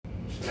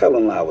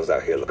telling I was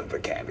out here looking for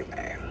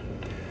Candyman.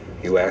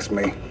 You ask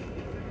me,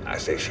 I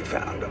say she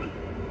found him.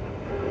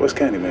 What's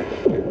Candyman?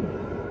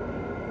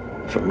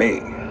 For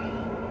me,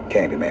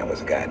 Candyman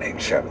was a guy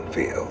named Sherman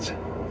Fields.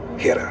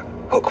 He had a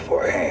hook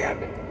for a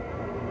hand.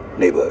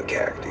 Neighborhood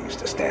character used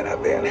to stand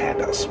out there and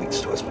hand out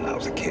sweets to us when I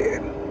was a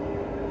kid.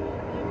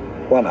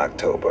 One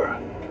October,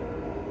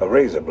 a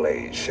razor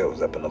blade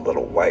shows up in a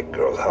little white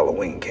girl's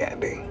Halloween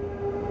candy.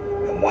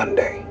 And one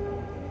day,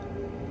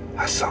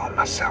 I saw him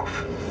myself.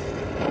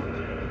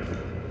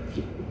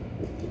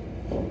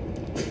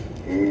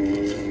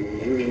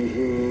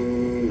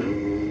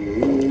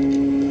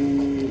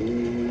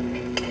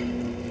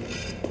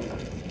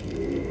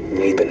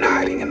 He'd been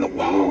hiding in the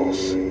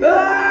walls.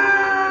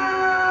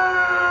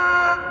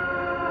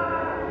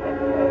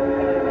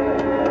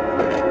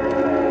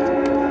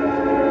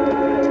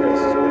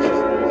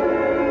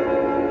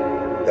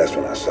 That's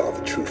when I saw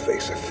the true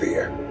face of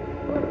fear.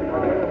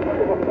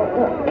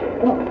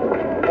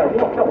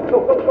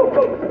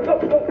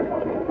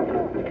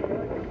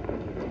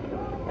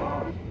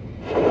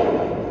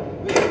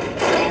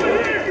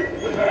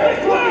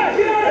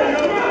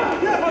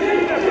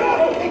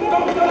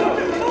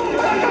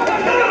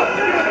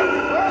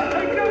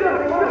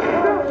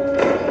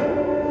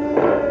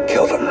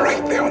 Killed him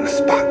right there on the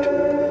spot.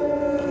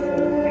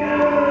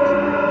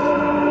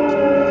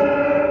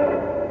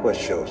 What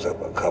shows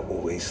up a couple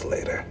weeks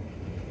later?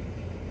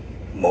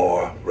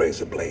 More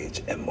razor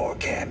blades and more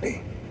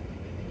candy.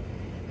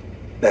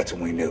 That's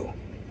when we knew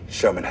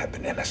Sherman had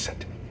been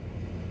innocent,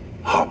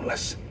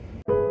 harmless.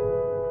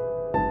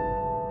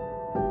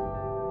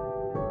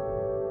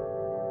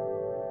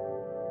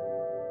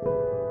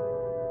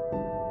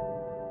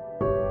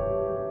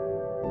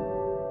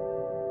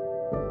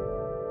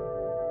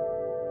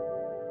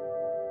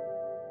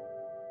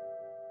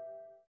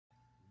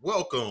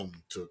 Welcome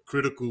to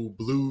Critical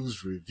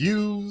Blues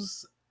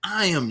Reviews.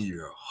 I am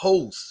your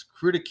host,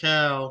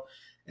 Critical,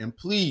 and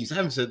please, I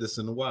haven't said this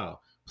in a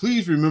while,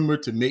 please remember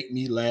to make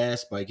me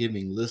last by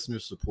giving listener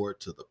support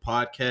to the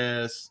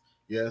podcast.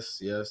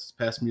 Yes,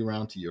 pass me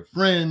around to your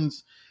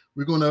friends.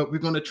 We're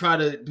gonna try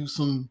to do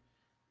some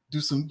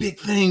big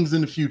things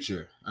in the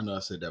future. I know I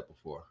said that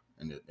before,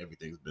 and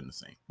everything's been the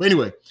same. But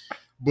anyway,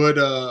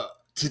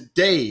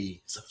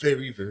 today is a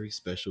very, very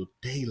special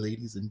day,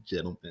 ladies and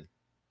gentlemen.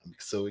 I'm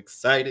so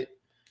excited.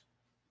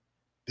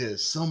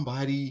 There's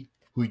somebody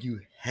who you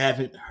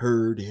haven't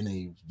heard in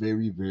a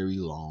very, very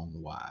long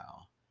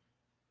while.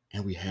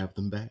 And we have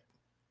them back.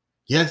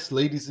 Yes,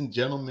 ladies and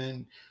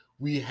gentlemen,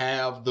 we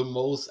have the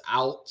most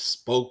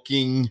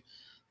outspoken,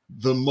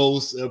 the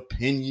most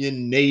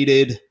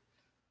opinionated,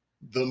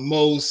 the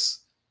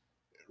most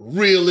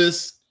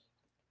realist,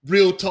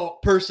 real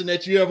talk person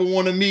that you ever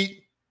want to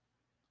meet.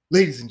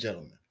 Ladies and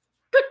gentlemen.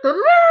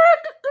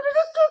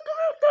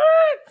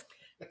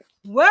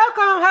 Welcome.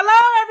 Hello,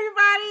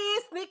 everybody.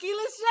 It's Nikki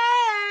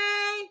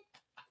Lachey.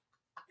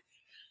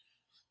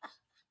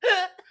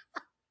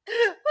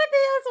 What the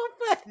hell's so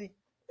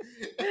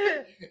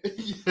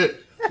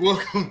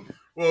funny?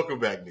 Welcome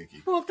back,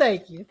 Nikki. Well,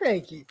 thank you.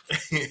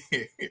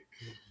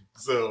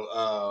 So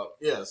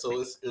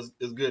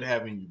it's good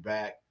having you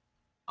back.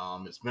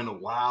 It's been a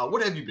while.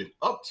 What have you been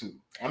up to?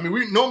 I mean,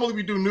 we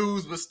normally do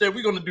news, but instead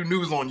we're gonna do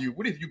news on you.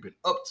 What have you been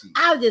up to?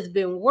 I've just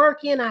been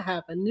working. I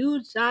have a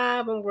new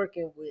job. I'm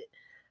working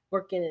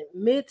in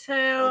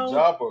Midtown. A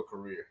job or a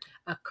career?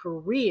 A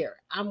career.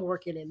 I'm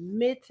working in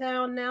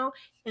Midtown now,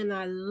 and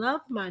I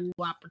love my new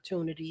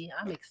opportunity.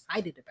 I'm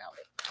excited about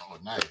it. Oh,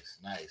 nice.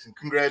 And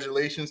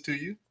congratulations to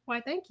you. Why,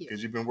 thank you.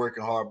 Because you've been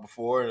working hard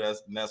before.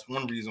 That's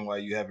one reason why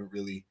you haven't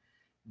really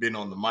been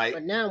on the mic.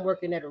 But now I'm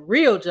working at a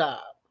real job,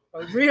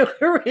 a real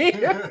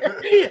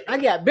career. I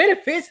got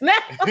benefits now.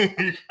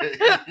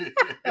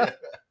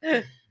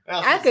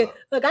 I could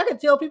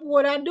tell people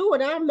what I do,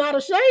 and I'm not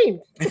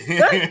ashamed.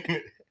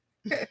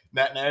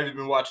 Now, have you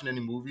been watching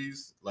any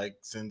movies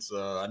since?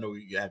 I know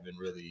you haven't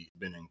really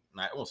been in.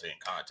 I won't say in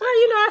contact. Well,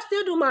 I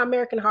still do my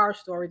American Horror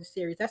Story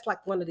series. That's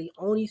like one of the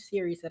only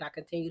series that I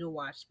continue to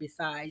watch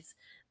besides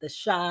The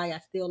Chi. I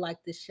still like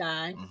The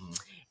Chi,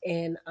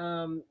 and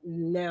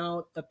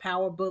now the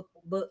Power book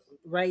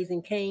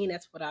Raising Cain.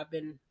 That's what I've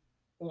been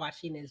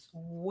watching as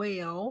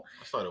well.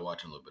 I started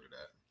watching a little bit of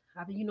that.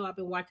 I've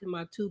been watching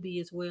my Tubi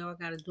as well. I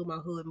got to do my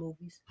hood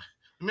movies.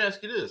 Let me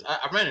ask you this: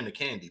 I ran into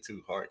Candy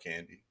too, Hard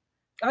Candy.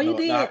 Oh, you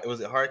did?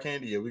 Was it Hard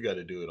Candy? Yeah, we got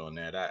to do it on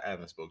that. I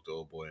haven't spoke to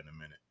old boy in a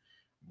minute,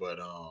 but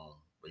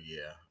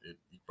yeah,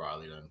 he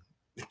probably done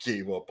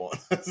gave up on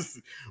us.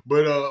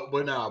 But I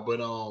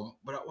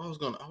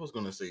was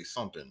gonna say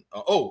something.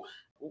 What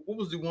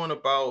was the one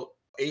about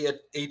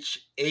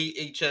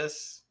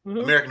AHS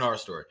American Horror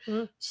Story?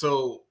 Mm-hmm.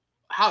 So,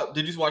 how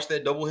did you watch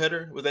that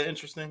doubleheader? Was that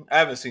interesting? I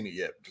haven't seen it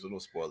yet, so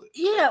don't spoil it.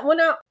 Yeah,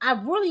 well,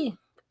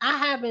 I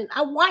haven't.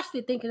 I watched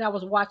it thinking I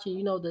was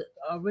watching, the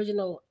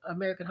original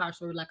American Horror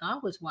Story like I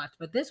always watch.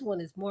 But this one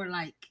is more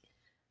like,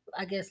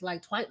 I guess,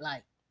 like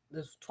Twilight.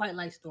 The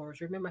Twilight stories.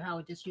 Remember how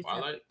it just used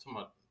Twilight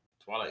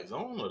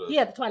Zone? Or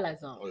the Twilight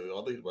Zone.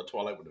 Oh, I think about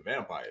Twilight with the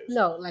vampires.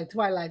 No, like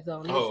Twilight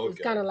Zone. Okay.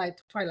 It's kind of like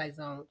Twilight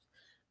Zone.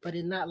 but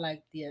it's not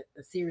like the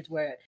series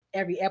where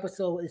every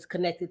episode is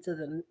connected to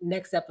the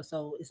next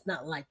episode. It's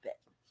not like that.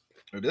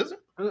 It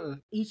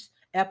isn't? Each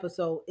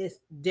episode is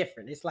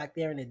different. It's like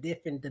they're in a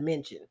different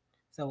dimension,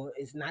 so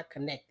it's not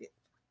connected.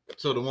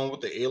 So the one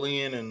with the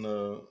alien and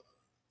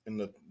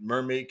the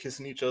mermaid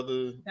kissing each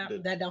other,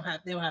 they don't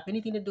have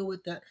anything to do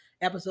with the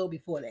episode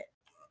before that.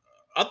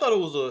 I thought it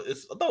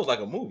was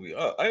like a movie.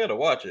 I gotta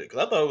watch it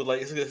because I thought it was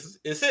like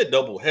it said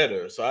double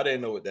header, so I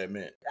didn't know what that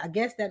meant. I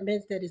guess that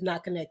means that it's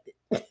not connected.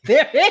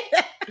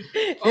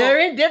 They're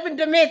in different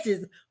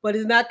dimensions, but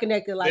it's not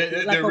connected. Like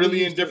they're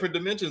really in different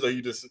dimensions. Or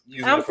you just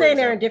using? I'm saying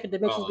they're in different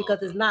dimensions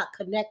because it's not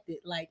connected.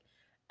 Like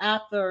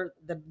after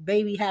the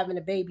baby having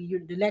a baby,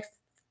 the next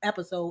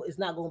episode is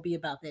not going to be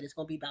about that. It's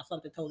going to be about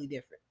something totally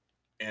different.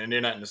 And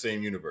they're not in the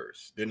same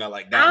universe. They're not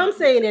like that. I'm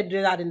saying that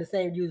they're not in the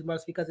same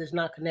universe because it's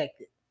not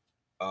connected.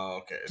 Oh,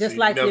 okay. Just so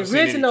like the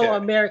original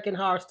American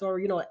Horror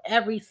Story,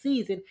 every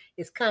season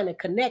is kind of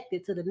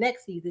connected to the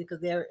next season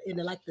because they're in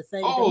the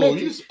same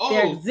dimension.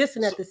 They're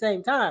existing at the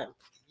same time.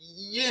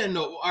 Yeah,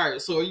 no. All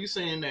right. So are you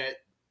saying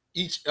that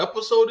each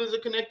episode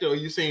isn't connected, or are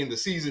you saying the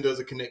season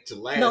doesn't connect to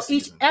last? No,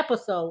 each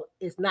episode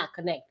is not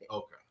connected.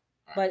 Okay.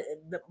 Right.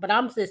 But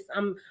I'm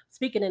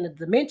speaking in the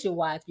dimension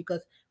wise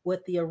because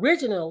with the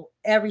original,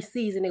 every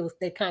season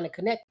they kind of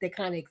connect. They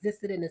kind of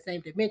existed in the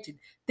same dimension.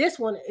 This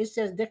one is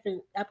just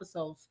different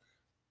episodes.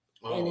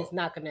 And it's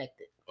not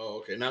connected. Oh,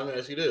 okay. Now let me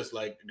ask you this: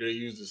 like, do they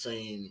use the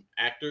same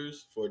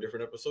actors for a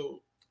different episode?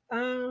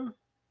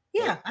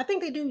 Yeah, I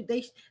think they do.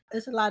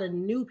 There's a lot of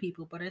new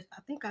people, but I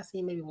think I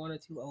see maybe one or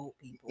two old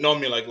people. No, I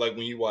mean like when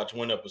you watch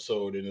one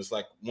episode and it's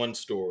like one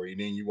story,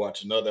 then you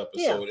watch another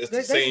episode. It's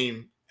the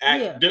same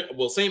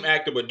same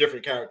actor but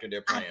different character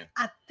they're playing.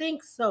 I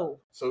think so.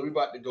 So we're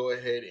about to go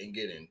ahead and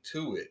get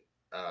into it.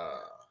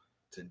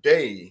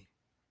 Today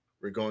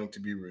we're going to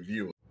be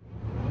reviewing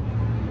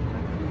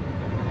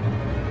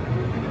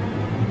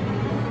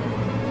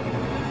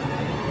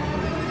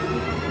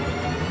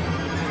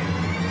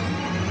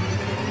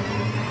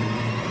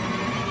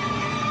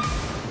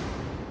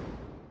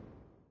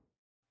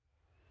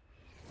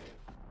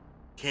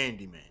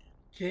Candyman.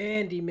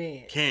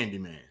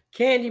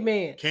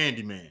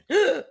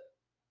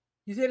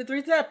 You said it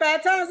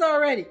 5 times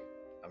already.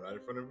 I'm right in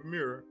front of a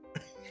mirror.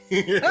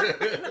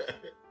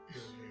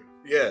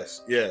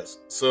 Yes.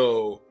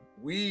 So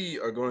we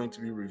are going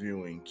to be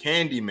reviewing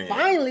Candyman.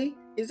 Finally,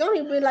 it's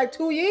only been like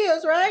 2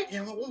 years, right?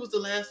 Yeah. When was the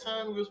last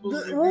time we were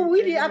supposed to? When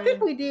we did, I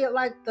think we did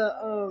like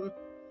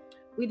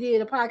we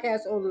did a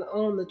podcast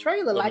on the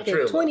trailer, in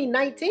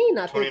 2019.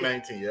 I think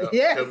 2019,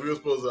 yeah. Because we were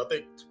supposed to. I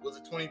think was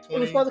it 2020? It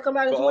was supposed to come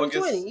out in 2020.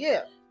 August?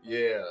 Yeah.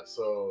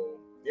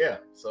 Yeah.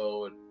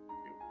 So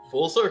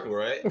full circle,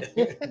 right?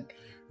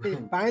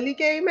 It finally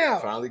came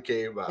out.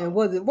 And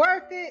was it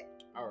worth it?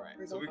 All right.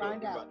 We're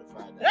about to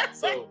find out.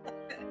 So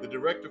the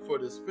director for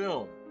this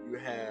film, you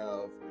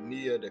have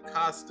Nia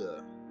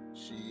DaCosta.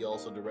 She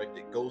also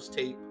directed Ghost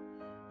Tape.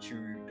 She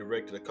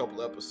directed a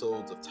couple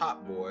episodes of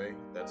Top Boy,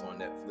 that's on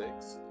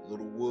Netflix,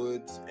 Little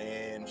Woods,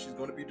 and she's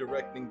going to be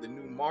directing the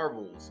new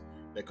Marvels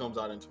that comes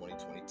out in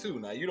 2022.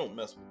 Now, you don't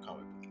mess with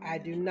comic books. I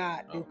do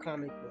not do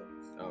comic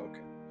books.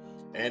 Okay.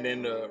 And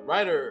then the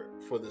writer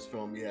for this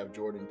film, you have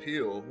Jordan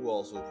Peele, who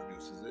also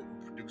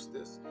produced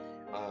this.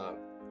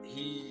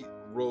 He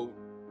wrote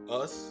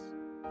Us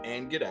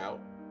and Get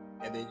Out.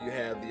 And then you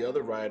have the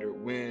other writer,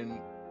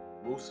 Win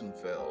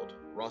Rosenfeld.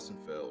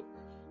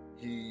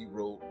 He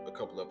wrote a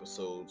couple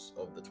episodes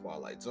of The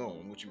Twilight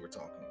Zone, which you were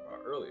talking about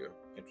earlier.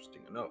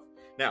 Interesting enough.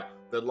 Now,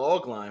 the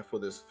log line for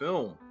this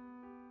film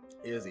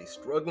is a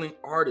struggling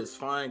artist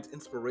finds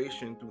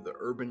inspiration through the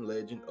urban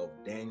legend of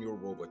Daniel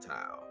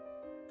Robitaille,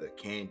 the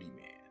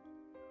Candyman.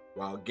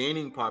 While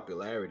gaining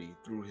popularity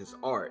through his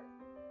art,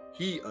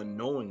 he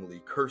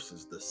unknowingly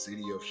curses the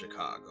city of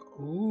Chicago.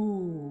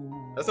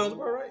 Ooh. That sounds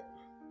about right.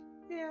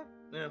 Yeah.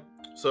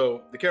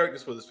 So, the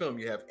characters for this film,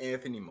 you have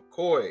Anthony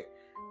McCoy,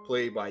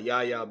 played by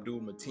Yahya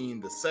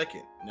Abdul-Mateen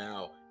II.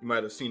 Now, you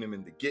might have seen him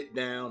in The Get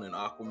Down and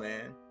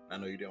Aquaman. I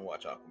know you didn't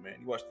watch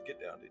Aquaman. You watched The Get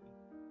Down, didn't you?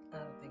 I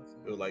don't think so.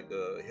 It was like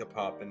the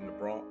hip-hop in the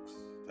Bronx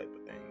type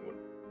of thing.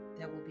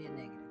 That would be a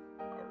negative.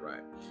 All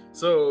right.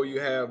 So, you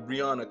have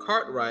Brianna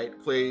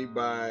Cartwright, played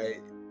by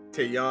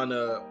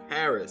Teyana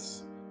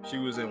Paris. She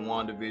was in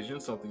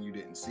WandaVision, something you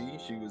didn't see.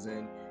 She was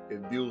in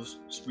If Beale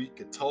Street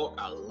Could Talk.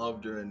 I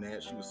loved her in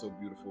that. She was so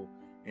beautiful.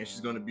 And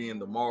she's going to be in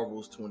the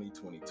Marvels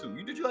 2022.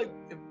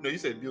 You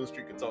said Beale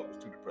Street Could Talk was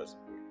too depressing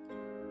for you.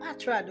 I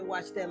tried to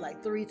watch that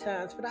like 3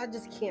 times, but I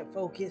just can't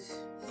focus.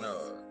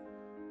 No,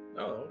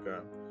 okay.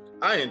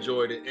 I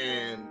enjoyed it,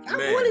 and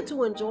I wanted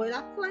to enjoy it.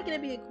 I feel like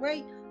it'd be a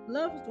great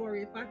love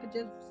story if I could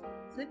just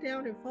sit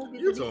down and focus.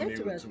 You told me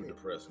it was too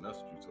depressing. That's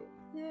what you told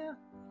me.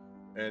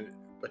 Yeah.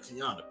 But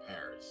Teyana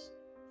Paris,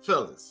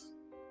 fellas,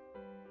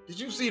 did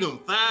you see them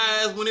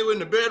thighs when they were in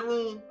the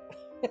bedroom?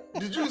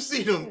 Did you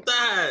see them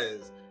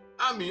thighs?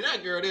 I mean,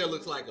 that girl there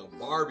looks like a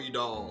Barbie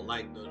doll,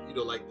 like the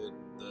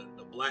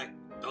black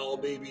doll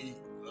baby,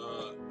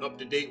 up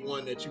to date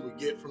one that you would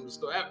get from the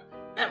store.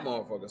 That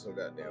motherfucker so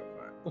goddamn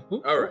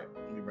fine. All right,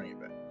 let me bring it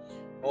back.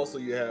 Also,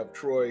 you have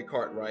Troy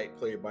Cartwright,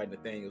 played by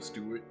Nathaniel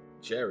Stewart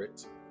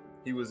Jarrett.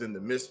 He was in The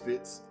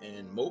Misfits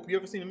and Mope. You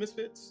ever seen The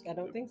Misfits? I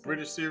don't think so.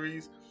 British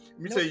series. Let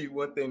me Nope. tell you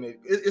one thing that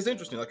it's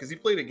interesting, like, because he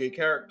played a gay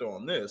character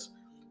on this,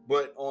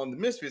 but on The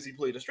Misfits he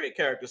played a straight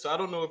character. So I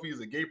don't know if he's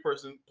a gay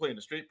person playing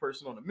a straight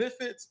person on The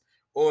Misfits,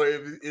 or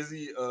is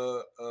he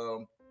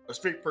a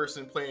straight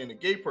person playing a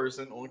gay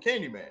person on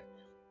Candyman.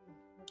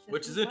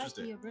 Which is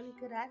interesting. He a really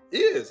good actor. He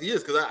is,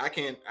 because I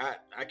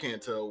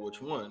can't tell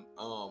which one.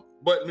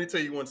 But let me tell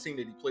you one scene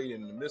that he played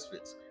in The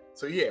Misfits.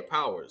 So he had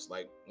powers.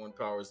 Like, one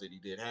powers that he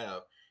did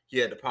have, he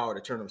had the power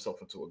to turn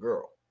himself into a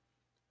girl.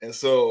 And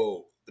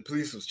so the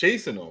police was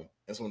chasing him.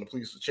 And so when the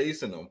police was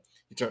chasing him,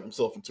 he turned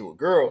himself into a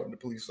girl. And the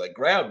police like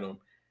grabbed him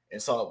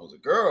and saw it was a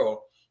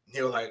girl. And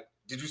they were like,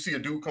 "Did you see a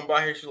dude come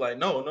by here?" She's like,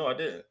 No, I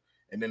didn't.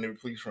 And then the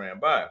police ran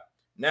by.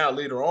 Now,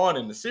 later on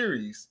in the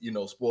series,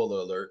 spoiler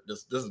alert,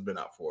 this has been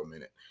out for a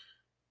minute.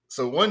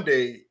 So one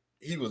day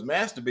he was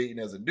masturbating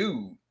as a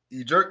dude.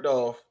 He jerked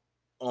off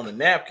on a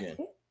napkin.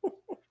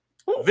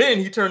 Then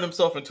he turned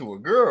himself into a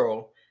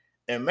girl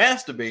and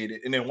masturbated,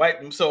 and then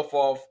wiped himself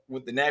off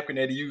with the napkin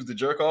that he used to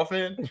jerk off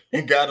in,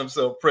 and got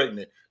himself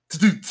pregnant.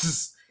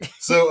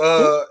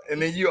 So,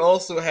 and then you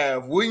also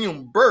have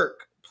William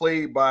Burke,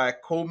 played by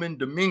Coleman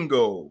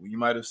Domingo. You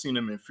might have seen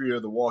him in Fear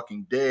of the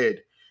Walking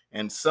Dead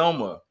and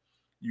Selma.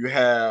 You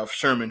have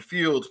Sherman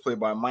Fields, played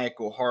by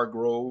Michael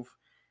Hargrove.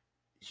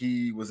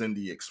 He was in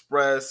The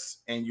Express.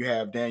 And you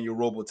have Daniel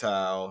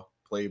Robital,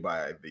 played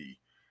by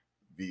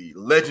the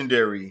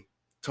legendary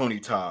Tony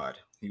Todd.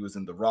 He was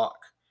in The Rock.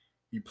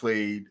 He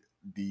played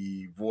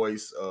the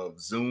voice of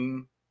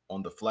Zoom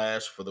on The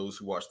Flash, for those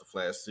who watch the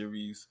Flash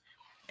series.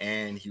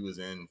 And he was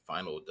in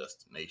Final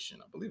Destination.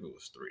 I believe it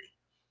was 3.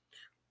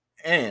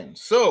 And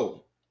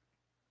so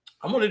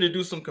I wanted to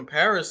do some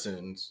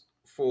comparisons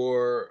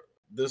for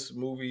this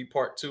movie,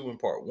 part 2 and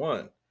part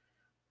 1.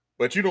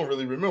 But you don't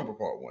really remember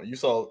part 1. You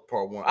saw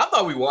part 1. I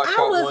thought we watched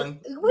part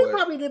 1. We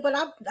probably did, but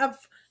I've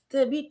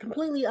to be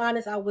completely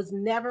honest, I was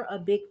never a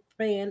big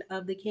fan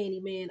of the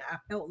Candyman. I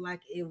felt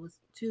like it was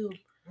too.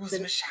 It was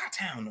in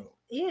Chi-Town though.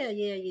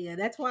 Yeah.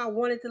 That's why I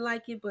wanted to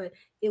like it, but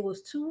it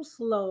was too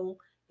slow.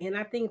 And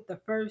I think the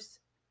first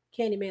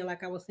Candyman,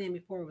 like I was saying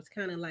before, was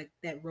kind of like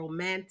that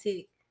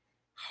romantic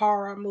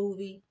horror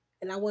movie,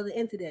 and I wasn't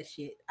into that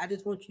shit. I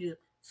just want you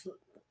to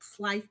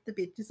slice the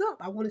bitches up.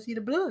 I want to see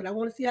the blood. I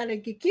want to see how they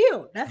get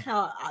killed. That's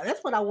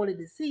what I wanted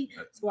to see.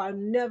 So I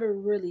never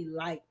really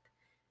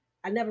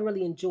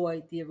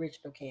enjoyed the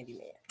original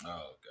Candyman.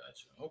 Oh,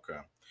 gotcha. Okay.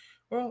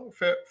 Well,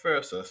 fair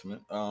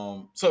assessment.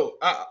 So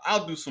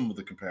I'll do some of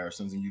the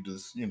comparisons, and you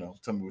just,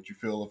 tell me what you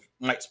feel. If it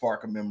might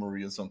spark a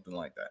memory or something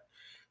like that.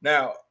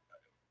 Now,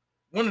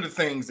 one of the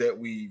things that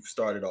we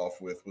started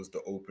off with was the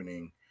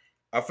opening.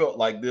 I felt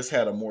like this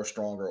had a more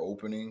stronger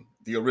opening.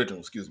 The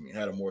original,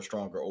 had a more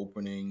stronger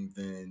opening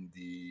than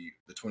the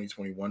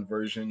 2021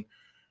 version,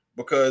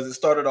 because it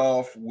started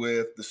off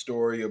with the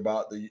story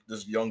about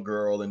this young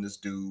girl and this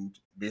dude.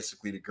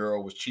 Basically, the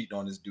girl was cheating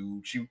on this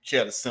dude. She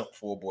had a simp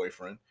for a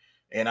boyfriend.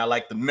 And I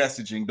like the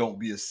messaging, don't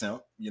be a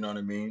simp. You know what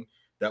I mean?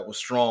 That was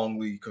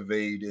strongly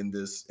conveyed in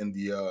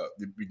the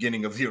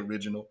beginning of the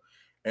original.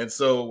 And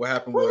so what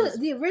happened was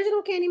the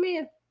original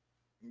Candyman.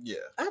 Yeah,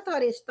 I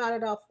thought it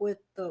started off with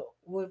the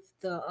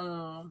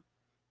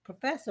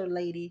professor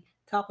lady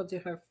talking to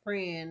her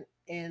friend,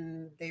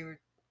 and they were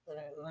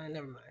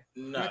never mind.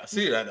 Nah,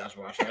 see that's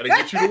why I try to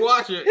get you to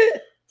watch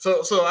it.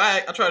 So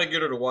I try to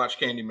get her to watch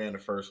Candyman, the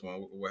first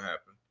one. What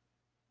happened?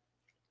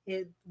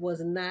 It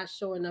was not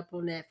showing up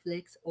on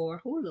Netflix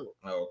or Hulu.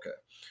 Oh, okay.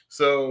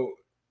 So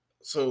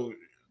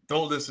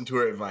don't listen to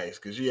her advice,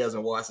 because she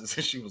hasn't watched it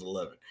since she was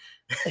 11.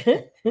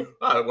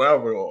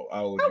 Well,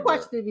 I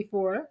watched it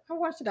before. I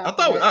watched it. I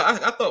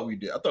thought we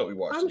did. I thought we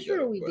watched it. I'm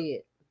sure we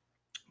did.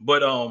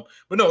 But no,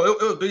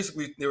 it was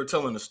basically, they were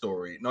telling the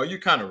story. No, you're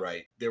kind of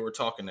right. They were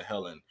talking to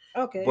Helen.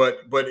 Okay.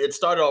 But it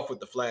started off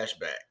with the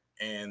flashback,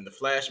 and the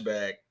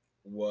flashback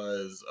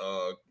was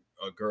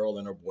a girl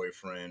and her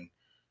boyfriend.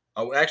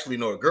 Actually,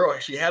 no, a girl.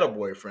 She had a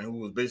boyfriend who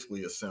was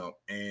basically a simp,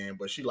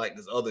 but she liked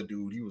this other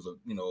dude. He was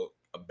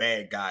a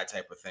bad guy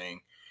type of thing.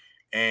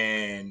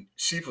 And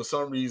she, for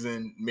some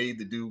reason, made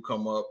the dude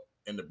come up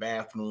in the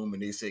bathroom,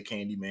 and they said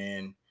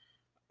Candyman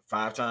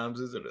 5 times.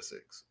 Is it or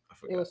 6? I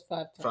forgot. It was 5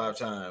 times. 5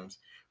 times.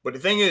 But the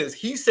thing is,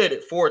 he said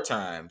it 4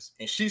 times,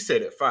 and she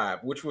said it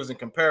 5, which was in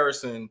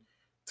comparison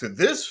to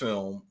this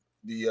film,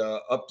 the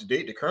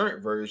up-to-date, the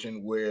current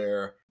version,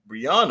 where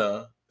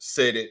Brianna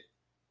said it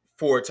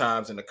 4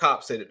 times, and the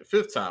cop said it the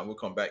 5th time. We'll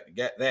come back to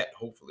get that.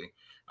 Hopefully,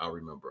 I'll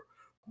remember.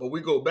 But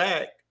we go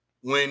back.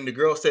 When the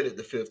girl said it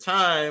the 5th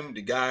time,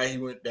 the guy, he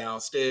went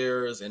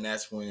downstairs, and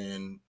that's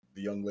when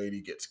the young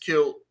lady gets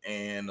killed,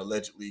 and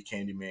allegedly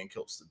Candyman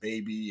kills the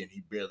baby, and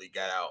he barely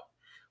got out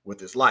with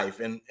his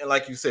life. And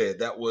like you said,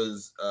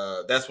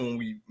 that's when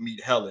we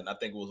meet Helen. I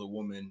think it was a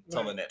woman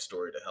telling that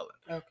story to Helen.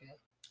 Okay.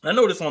 I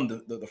noticed on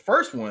the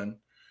first one,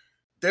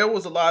 there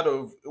was a lot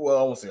of, well,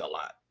 I won't say a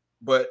lot,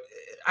 but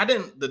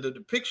the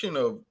depiction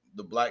of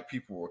the black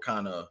people were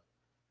kind of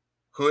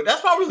hood.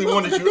 That's why I really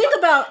wanted the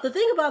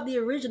thing about the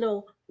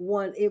original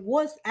one. It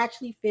was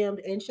actually filmed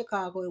in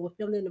Chicago. It was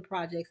filmed in the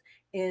projects,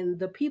 and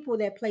the people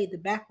that played the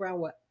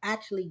background were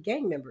actually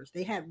gang members.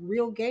 They had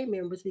real gang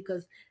members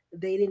because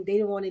they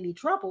didn't want any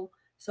trouble.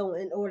 So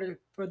in order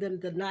for them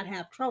to not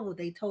have trouble,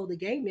 they told the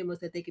gang members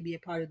that they could be a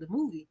part of the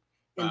movie.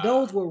 And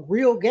those were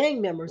real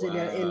gang members,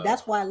 and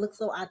that's why it looked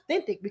so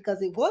authentic,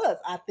 because it was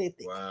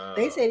authentic. Wow.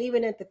 They said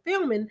even at the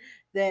filming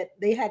that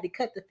they had to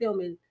cut the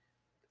filming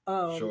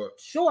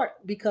short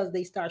because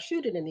they start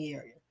shooting in the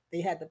area.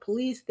 They had the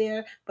police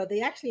there, but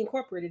they actually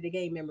incorporated the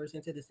gang members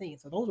into the scene.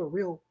 So those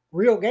were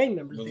real gang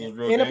members in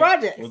the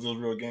project. Was those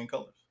real gang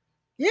colors?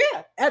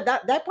 Yeah,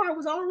 that part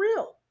was all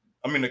real.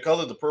 I mean, the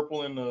color, the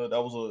purple, and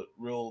that was a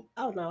real.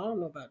 Oh no, I don't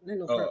know about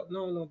purple. No, I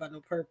don't know about no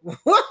purple.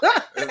 Well,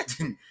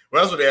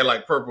 that's what they had,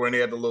 like purple, and they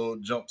had the little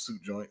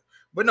jumpsuit joint.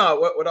 But no,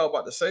 what I was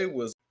about to say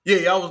was,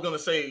 I was gonna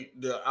say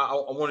I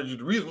wanted you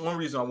to one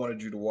reason I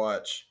wanted you to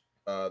watch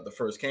the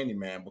first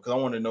Candyman, because I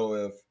want to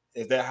know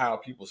if that how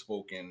people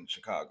spoke in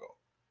Chicago.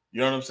 You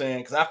know what I'm saying?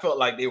 Because I felt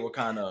like they were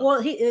kind of.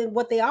 Well,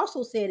 what they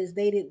also said is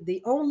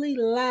the only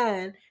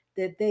line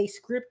that they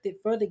scripted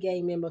for the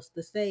gang members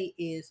to say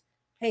is,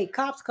 "Hey,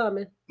 cops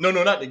coming." No,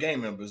 not the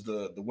gang members,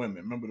 the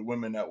women. Remember the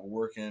women that were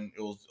working?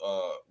 It was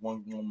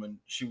one woman.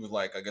 She was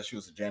like, I guess she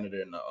was a janitor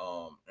in the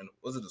and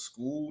was it the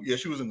school? Yeah,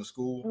 she was in the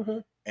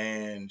school,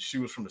 and she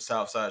was from the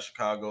South Side of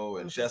Chicago,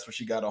 and that's where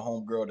she got a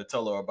homegirl to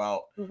tell her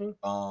about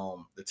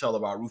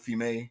Ruthie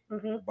Mae,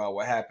 about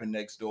what happened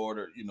next door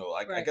to,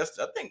 I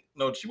think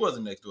she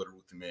wasn't next door to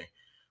Ruthie Mae.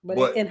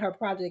 But in her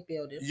project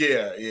building.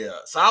 Yeah.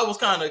 So I was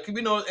kind of,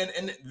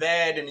 and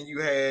then you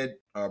had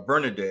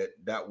Bernadette,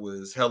 that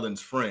was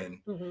Helen's friend.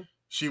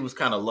 She was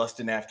kind of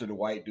lusting after the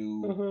white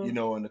dude,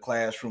 in the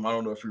classroom. I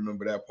don't know if you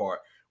remember that part.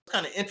 It's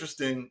kind of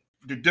interesting,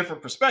 the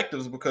different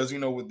perspectives, because,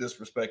 with this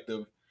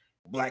perspective,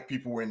 Black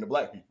people were into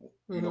Black people,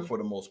 for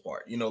the most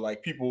part.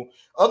 Like people,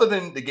 other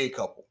than the gay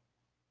couple,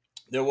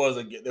 there was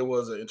an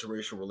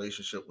interracial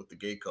relationship with the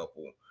gay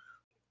couple.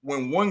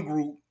 When one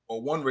group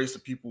or one race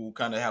of people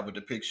kind of have a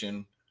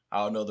depiction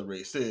how another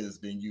race is,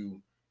 then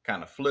you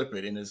kind of flip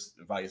it, and it's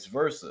vice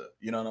versa.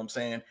 You know what I'm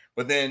saying?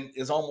 But then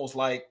it's almost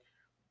like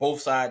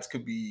both sides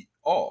could be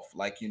off.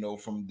 Like,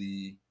 from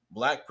the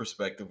Black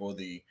perspective or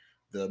the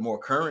more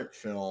current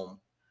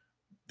film,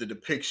 the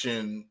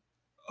depiction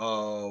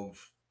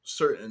of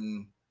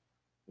certain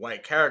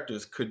white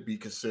characters could be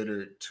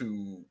considered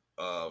too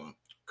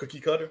cookie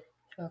cutter.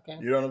 Okay.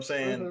 You know what I'm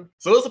saying?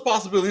 So it's a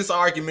possibility, it's an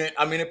argument.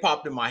 I mean, it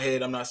popped in my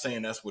head. I'm not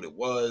saying that's what it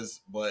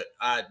was, but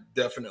I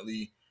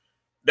definitely,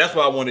 that's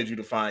what I wanted you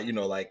to find,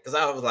 because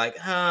I was like,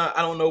 I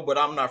don't know, but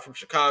I'm not from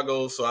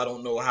Chicago, so I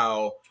don't know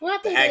how I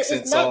think the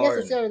accents it's not are.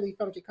 necessarily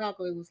from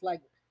Chicago. It was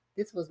like,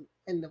 this was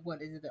in the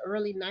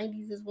early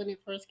 90s is when it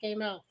first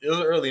came out? It was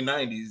the early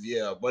 90s,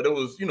 yeah. But it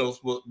was,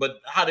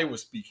 but how they were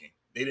speaking,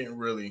 they didn't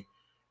really,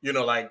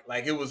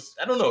 like it was,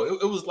 I don't know.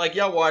 It was like,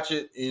 y'all watch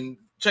it and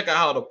check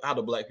out how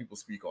the Black people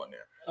speak on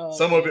there. Oh,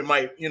 some of it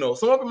might,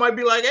 some of it might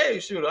be like, hey,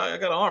 shoot, I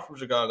got an aunt from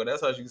Chicago.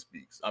 That's how she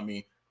speaks. I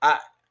mean,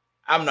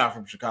 I'm not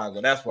from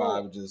Chicago. That's why I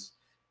would just,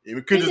 it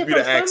could just be the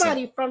accent.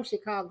 Somebody from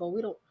Chicago,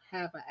 we don't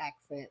have an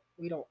accent.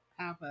 We don't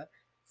have a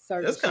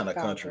certain. That's kind of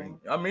country.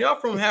 I mean, y'all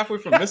from halfway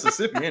from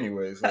Mississippi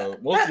anyway, so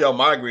most of y'all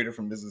migrated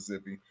from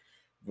Mississippi.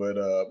 But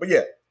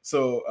yeah.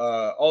 So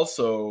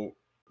also,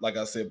 like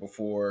I said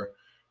before,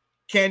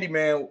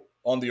 Candyman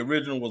on the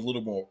original was a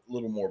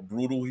little more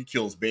brutal. He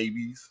kills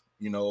babies.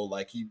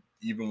 Like he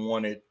even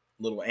wanted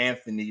little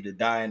Anthony to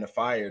die in the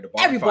fire. The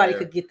bonfire. Everybody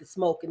could get the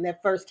smoke in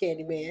that first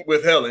Candyman.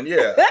 With Helen,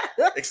 yeah.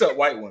 Except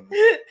white women.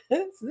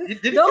 Helen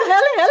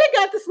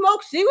got the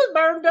smoke. She was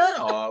burned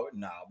up.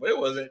 No, but it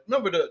wasn't.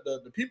 Remember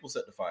the people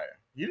set the fire.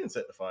 You didn't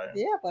set the fire.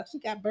 Yeah, but she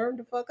got burned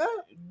the fuck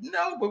up.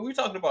 No, but we're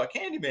talking about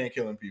Candyman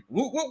killing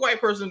people. What white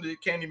person did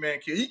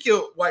Candyman kill? He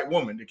killed white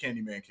woman. Did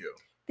Candyman kill?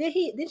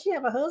 Did she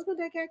have a husband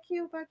that got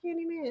killed by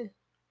Candyman?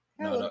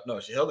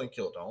 No. Helen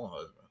killed her own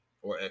husband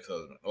or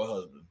ex-husband or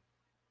husband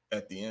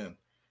at the end.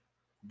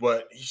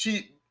 But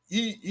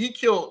he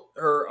killed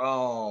her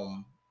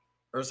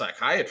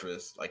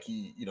psychiatrist. Like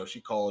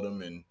she called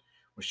him, and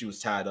when she was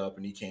tied up,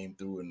 and he came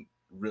through and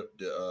ripped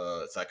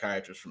the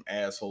psychiatrist from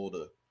asshole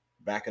to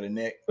back of the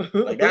neck.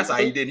 Like that's how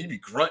he did. He'd be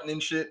grunting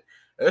and shit.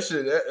 That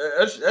shit,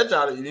 that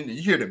job, you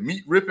hear the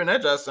meat ripping.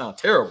 That just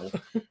sounds terrible.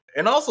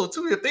 And also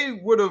too, if they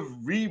would have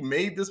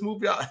remade this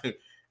movie,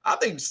 I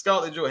think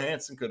Scarlett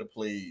Johansson could have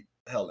played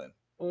Helen.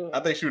 I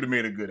think she would have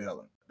made a good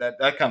Helen.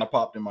 That kind of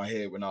popped in my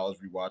head when I was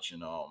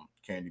rewatching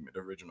Candyman, the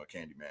original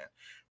Candyman.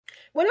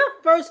 When I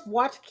first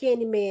watched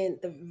Candyman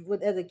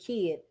as a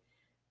kid,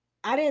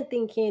 I didn't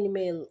think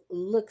Candyman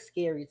looked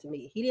scary to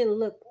me. He didn't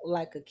look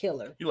like a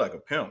killer. He like a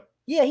pimp.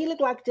 Yeah, he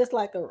looked just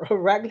like a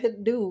regular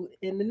dude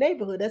in the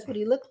neighborhood. That's what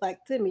he looked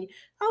like to me.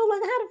 I was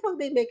like, how the fuck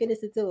they making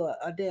this into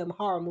a damn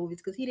horror movie?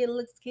 Because he didn't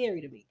look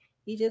scary to me.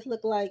 He just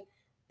looked like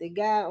the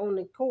guy on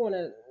the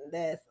corner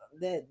that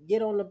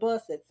get on the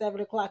bus at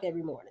 7:00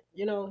 every morning.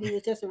 He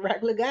was just a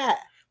regular guy.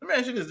 Let me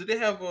ask you this: did they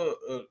have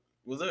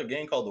was there a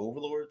gang called the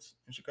Overlords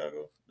in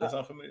Chicago? That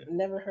sound familiar?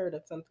 Never heard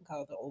of something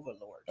called the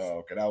Overlords. Oh,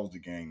 okay, that was the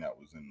gang that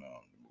was in the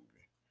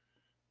movie.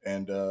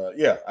 And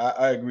yeah,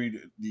 I agree.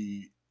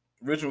 The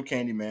original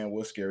Candyman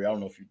was scary. I don't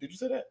know if you did. You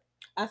say that?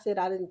 I said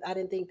I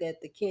didn't think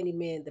that the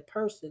Candyman, the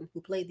person who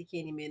played the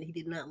Candyman, he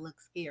did not look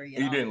scary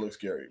at He all. didn't look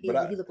scary, He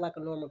but he looked like a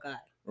normal guy.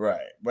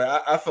 right.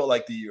 But I felt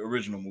like the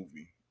original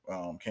movie,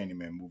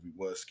 Candyman movie,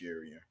 was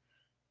scarier,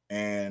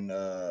 and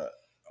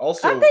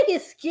also I think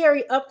it's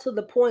scary up to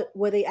the point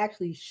where they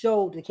actually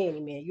showed the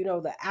Candyman. You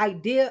know, the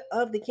idea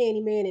of the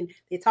Candyman, and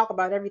they talk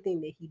about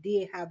everything that he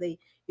did, how they,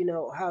 you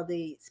know, how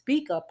they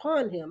speak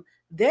upon him.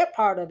 That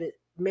part of it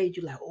made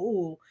you like,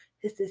 oh,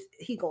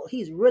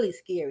 he's really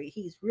scary.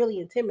 He's really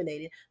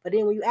intimidating. But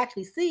then when you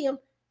actually see him,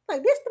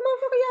 like this, the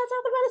motherfucker y'all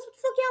talking about, this what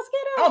the fuck y'all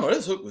scared of? I don't know.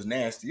 This hook was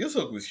nasty. This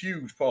hook was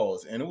huge,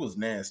 pause, and it was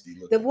nasty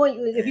looking. The one,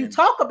 if you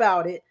talk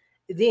about it,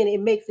 then it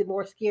makes it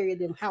more scary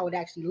than how it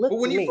actually looked. But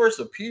when to he me.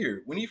 first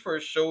appeared, when he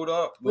first showed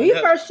up,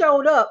 first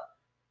showed up,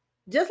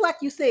 just like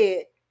you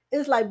said,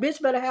 it's like, bitch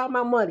better have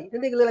my money. The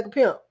nigga look like a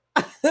pimp.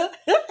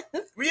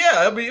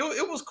 Yeah, I mean,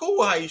 it was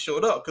cool how he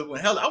showed up, because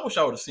when Helen, I wish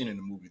I would have seen it in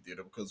the movie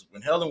theater, because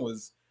when Helen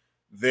was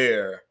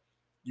there,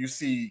 you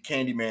see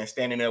Candyman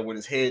standing there with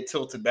his head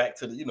tilted back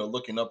to the, you know,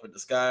 looking up at the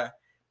sky,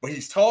 but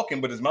he's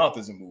talking, but his mouth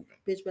isn't moving.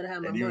 Bitch better have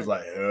my money. And he was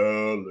like,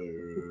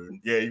 Helen.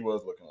 Yeah, he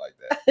was looking like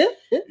that.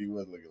 He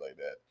was looking like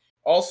that.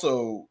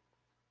 Also,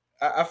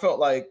 I felt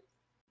like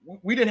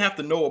we didn't have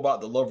to know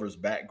about the lover's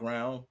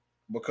background,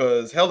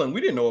 because Helen,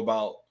 we didn't know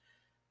about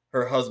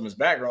her husband's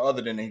background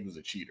other than he was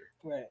a cheater.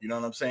 Right. You know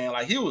what I'm saying?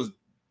 Like, he was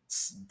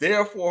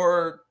there for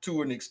her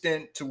to an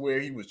extent to where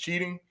he was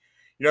cheating.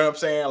 You know what I'm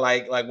saying?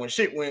 Like when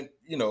shit went,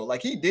 you know,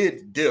 like he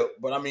did dip,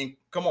 but I mean,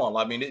 come on.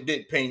 I mean, it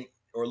did paint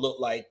or look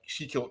like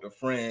she killed a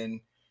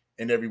friend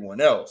and everyone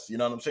else. You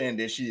know what I'm saying?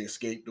 That she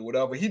escaped or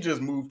whatever. He just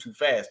moved too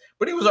fast,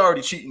 but he was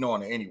already cheating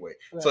on her anyway.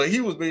 Right. So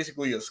he was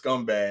basically a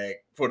scumbag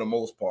for the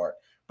most part.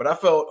 But I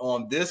felt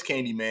on this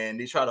Candyman,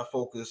 they try to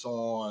focus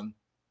on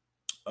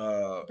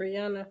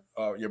Brianna.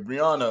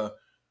 Brianna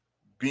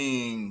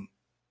being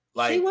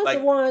like, she was the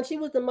one. She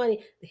was the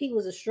money. He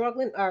was a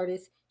struggling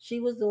artist. She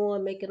was the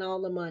one making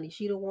all the money.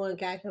 She the one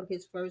got him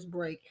his first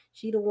break.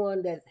 She the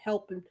one that's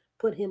helping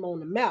put him on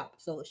the map.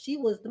 So she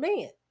was the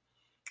man.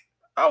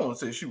 I won't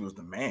say she was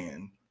the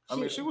man. I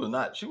mean, she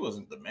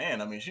wasn't the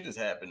man. I mean, she just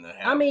happened to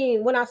have. I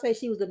mean, when I say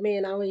she was the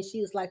man, I mean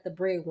she was like the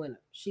breadwinner.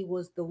 She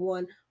was the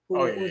one who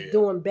was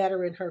doing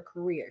better in her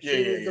career.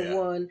 She was the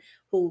one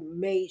who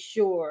made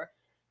sure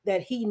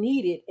that he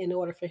needed, in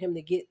order for him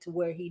to get to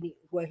where he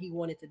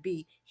wanted to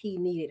be, he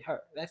needed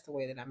her. That's the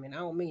way that I mean. I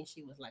don't mean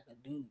she was like a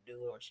dude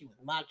or she was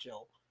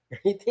macho or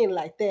anything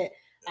like that.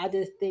 I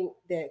just think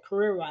that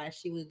career-wise,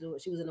 she was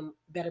in a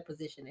better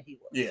position than he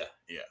was.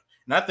 Yeah.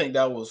 And I think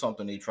that was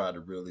something they tried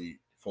to really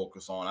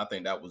focus on. I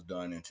think that was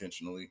done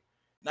intentionally.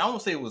 Now, I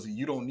won't say it was a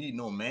you don't need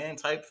no man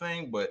type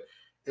thing, but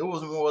it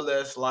was more or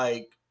less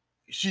like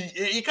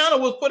it kind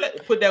of was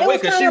put that way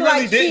because she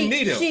really didn't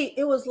need him.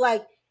 It was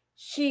like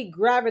she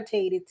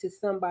gravitated to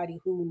somebody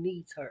who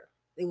needs her.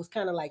 It was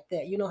kind of like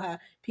that. You know how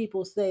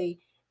people say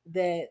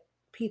that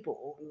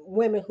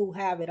women who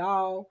have it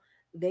all,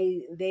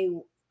 they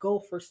go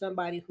for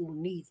somebody who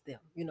needs them,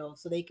 you know,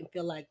 so they can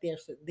feel like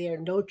they're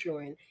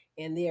nurturing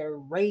and they're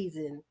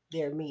raising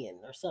their men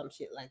or some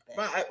shit like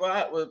that.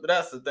 But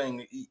that's the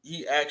thing.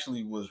 He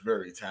actually was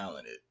very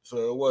talented,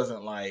 so it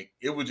wasn't like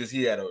it was just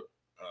he had a.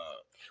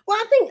 Well,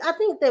 I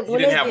think that he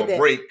didn't have a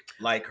break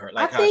like her,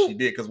 like how she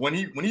did, because when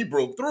he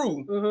broke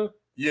through, mm-hmm.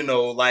 you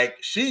know, like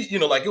she, you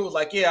know, like it was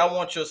like, yeah, I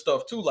want your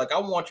stuff too. Like I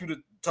want you to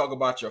talk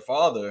about your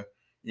father.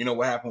 You know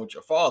what happened with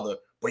your father,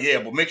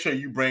 but make sure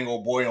you bring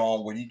old boy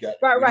on what he got.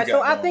 Right.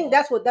 So I think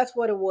that's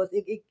what it was.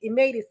 It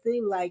made it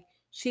seem like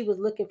she was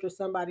looking for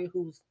somebody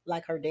who's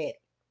like her daddy.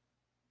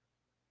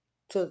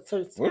 But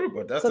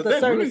that's the thing. We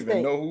don't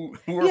even know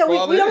who her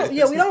father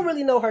is. We don't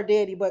really know her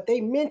daddy, but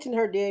they mentioned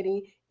her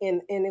daddy,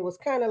 and it was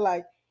kind of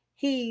like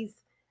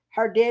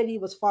her daddy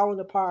was falling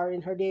apart,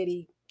 and her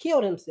daddy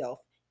killed himself,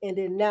 and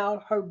then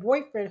now her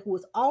boyfriend, who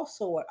is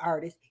also an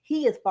artist,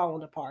 he is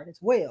falling apart as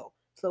well.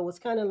 So it's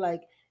kind of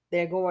like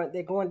they're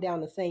going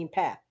down the same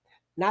path.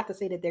 Not to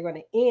say that they're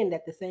going to end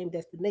at the same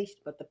destination,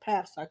 but the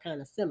paths are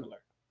kind of similar,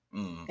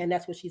 and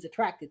that's what she's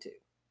attracted to.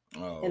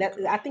 Oh, and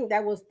I think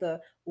that was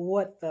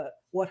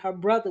what her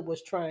brother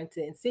was trying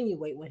to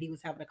insinuate when he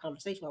was having a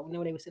conversation.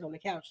 When they were sitting on the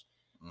couch,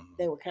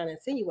 they were kind of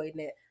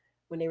insinuating that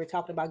when they were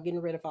talking about getting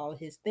rid of all of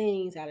his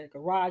things out of the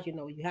garage. You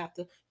know, you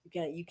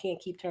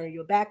can't keep turning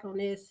your back on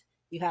this.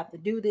 You have to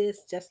do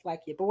this just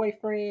like your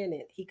boyfriend.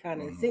 And he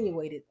kind of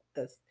insinuated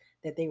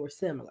that they were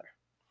similar.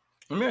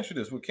 Let me ask you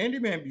this: would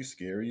Candyman be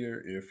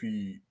scarier if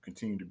he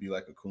continued to be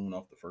like a coon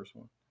off the first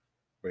one,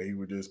 where he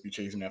would just be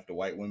chasing after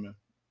white women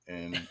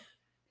and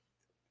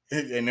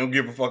don't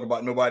give a fuck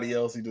about nobody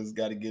else? He just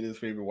got to get his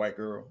favorite white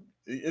girl.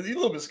 He's a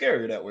little bit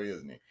scarier that way,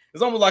 isn't he?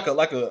 It's almost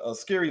like a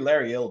scary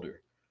Larry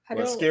Elder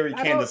or a scary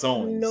Candace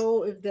Owens. I don't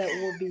know if that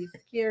would be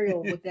scary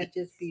or would that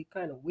just be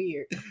kind of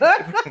weird.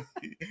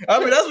 I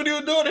mean, that's what he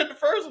was doing in the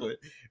first one,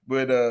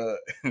 but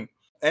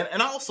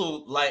and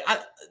also, like,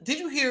 did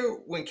you hear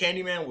when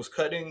Candyman was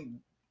cutting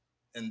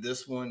in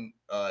this one,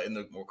 in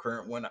the more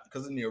current one?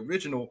 Because in the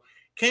original,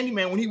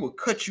 Candyman, when he would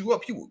cut you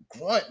up, he would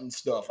grunt and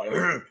stuff like,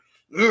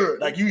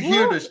 like you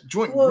hear this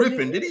joint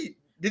ripping.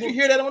 Did you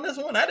hear that on this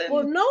one? I didn't.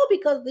 Well, no,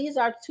 because these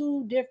are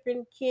two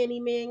different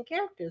Candyman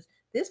characters.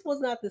 This was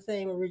not the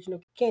same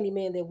original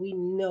Candyman that we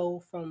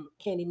know from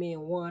Candyman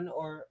 1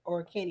 or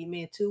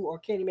Candyman 2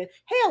 or Candyman.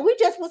 Hell, we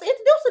just was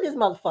introduced to this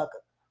motherfucker.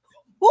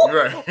 Who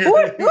the fuck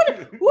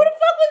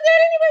was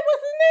that anyway?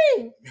 What's his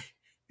name?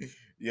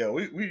 Yeah,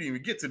 we didn't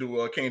even get to the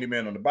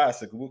Candyman on the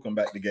bicycle. We'll come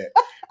back to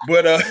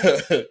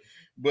that.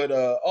 But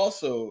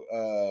also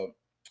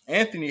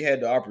Anthony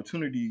had the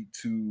opportunity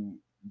to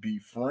be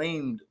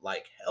framed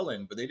like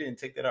Helen, but they didn't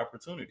take that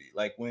opportunity.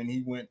 Like when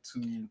he went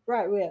to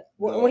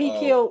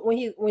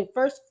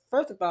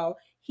first of all,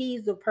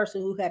 he's the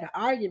person who had an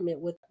argument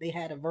with. They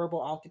had a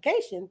verbal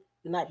altercation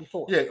the night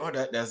before. Yeah,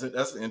 that's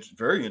a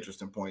very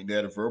interesting point. They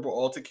had a verbal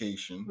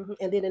altercation,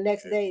 and then the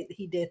next day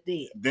he dead.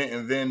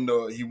 Then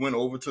he went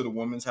over to the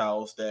woman's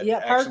house.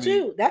 Her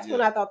too. That's when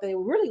I thought they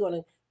were really going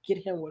to get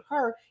him with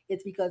her.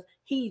 It's because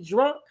he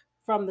drunk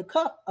from the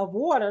cup of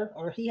water,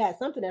 or he had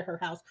something at her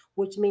house,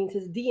 which means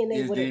his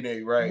DNA would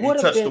have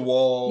touched the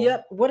wall.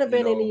 Yep, would have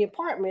been in the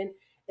apartment.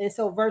 And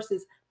so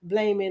versus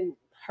blaming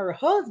her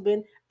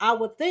husband, I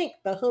would think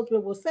the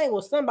husband will say,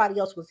 well, somebody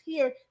else was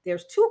here.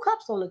 There's 2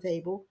 cups on the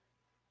table.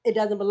 It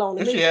doesn't belong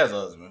to me. She has a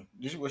husband.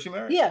 Was she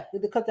married? Yeah,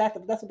 because that's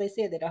what they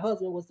said, that her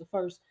husband was the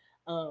first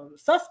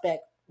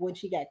suspect when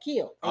she got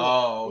killed.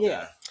 Oh, okay.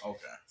 Yeah. Okay.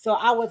 So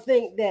I would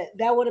think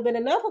that would have been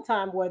another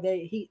time where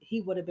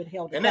he would have been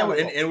held. And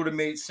it would have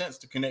made sense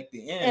to connect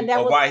the end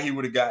of why he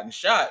would have gotten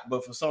shot.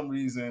 But for some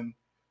reason,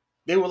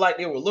 they were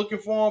looking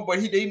for him, but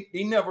they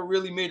never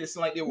really made it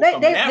seem like they were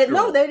coming after him.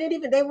 No,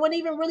 they weren't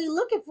even really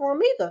looking for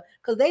him either,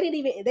 because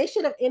they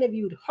should have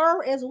interviewed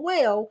her as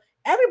well.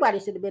 Everybody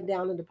should have been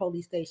down in the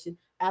police station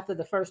after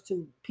the first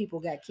 2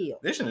 people got killed.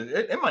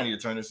 They might need to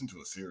turn this into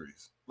a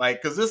series,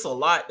 like, because there's a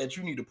lot that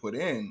you need to put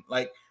in.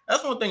 Like,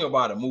 that's one thing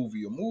about a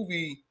movie.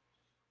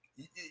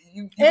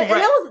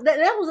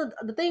 That was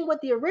the thing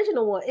with the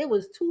original one. It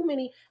was too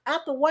many.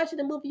 After watching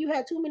the movie, you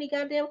had too many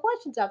goddamn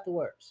questions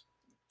afterwards.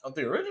 Of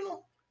the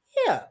original?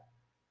 Yeah.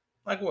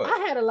 Like what? I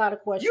had a lot of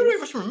questions. You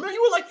don't even remember.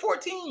 You were like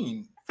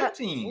 14,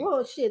 15.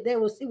 Well, shit. It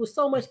was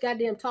so much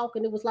goddamn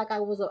talking. It was like I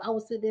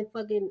was sitting in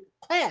fucking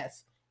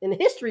class, in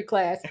history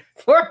class,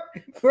 for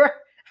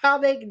how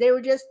they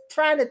were just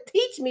trying to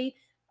teach me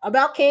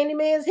about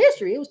Candyman's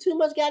history. It was too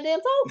much goddamn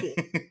talking.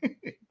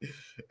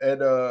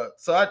 And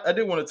so I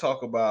did want to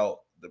talk about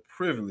the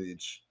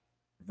privilege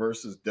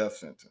versus death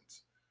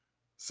sentence.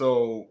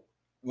 So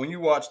when you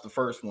watch the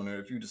first one, or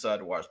if you decide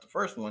to watch the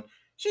first one,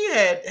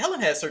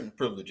 Helen had certain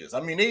privileges. I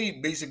mean, they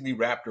basically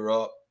wrapped her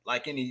up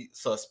like any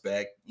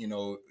suspect. You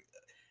know,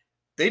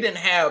 they didn't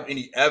have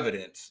any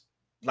evidence.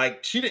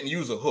 Like, she didn't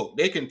use a hook.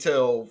 They can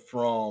tell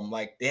from,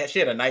 like, she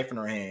had a knife in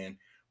her hand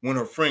when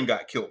her friend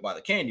got killed by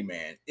the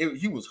Candyman.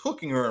 He was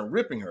hooking her and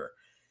ripping her.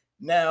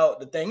 Now,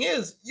 the thing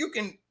is, you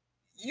can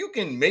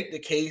make the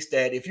case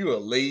that if you're a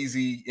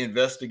lazy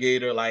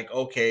investigator, like,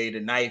 okay, the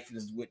knife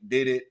is what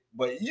did it,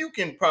 but you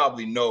can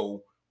probably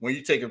know when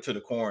you take her to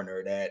the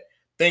coroner that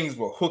things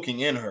were hooking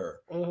in her.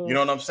 Mm-hmm. You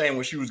know what I'm saying?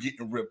 When she was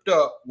getting ripped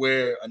up,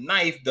 where a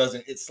knife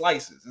it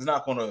slices. It's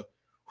not going to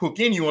hook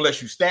in you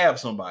unless you stab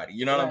somebody.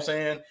 You know what I'm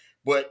saying?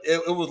 But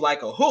it was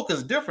like a hook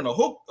is different. A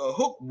hook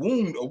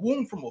wound, a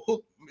wound from a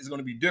hook is going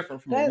to be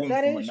different from a wound from a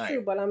knife. That is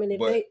true, but I mean,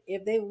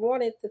 if they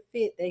want it to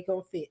fit, they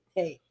gonna fit.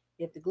 Hey,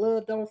 if the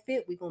glove don't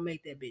fit, we gonna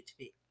make that bitch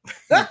fit.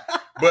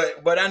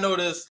 But I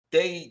noticed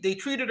they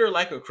treated her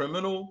like a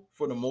criminal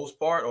for the most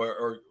part,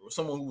 or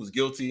someone who was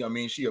guilty. I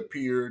mean, she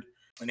appeared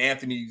in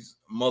Anthony's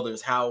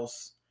mother's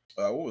house.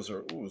 What was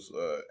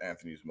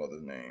Anthony's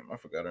mother's name? I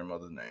forgot her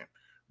mother's name.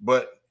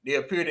 But they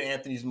appeared in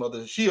Anthony's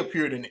mother.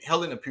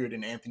 Helen appeared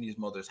in Anthony's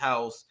mother's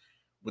house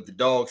with the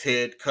dog's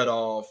head cut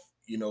off,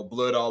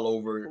 blood all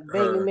over her.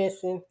 Baby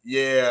missing.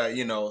 Yeah,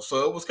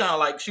 so it was kind of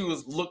like she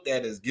was looked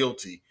at as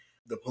guilty.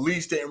 The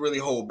police didn't really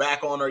hold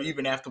back on her,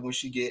 even after when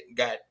she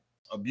got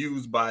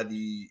abused by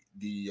the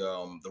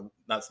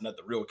not the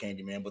real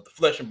Candyman, but the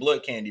flesh and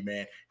blood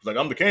Candyman. He's like,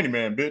 I'm the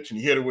Candyman, bitch, and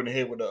he hit her in the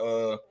head with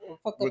the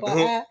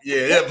hook.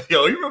 Yeah,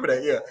 yo, you remember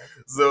that? Yeah.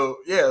 So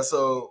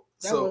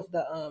that was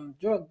the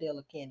drug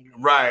dealer Candyman.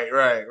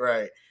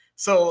 Right.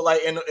 So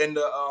like, and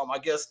I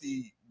guess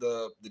the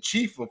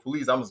chief of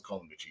police, I'm just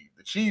calling him the chief.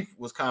 The chief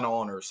was kind of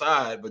on her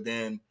side, but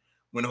then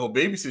when the whole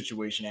baby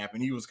situation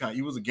happened, he was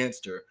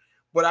against her.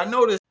 But I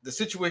noticed the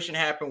situation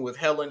happened with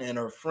Helen and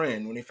her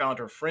friend when they found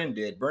her friend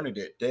dead,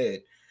 Bernadette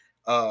dead.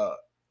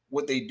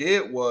 What they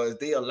did was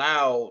they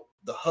allowed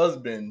the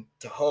husband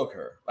to hug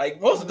her.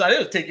 Like, most of the time, they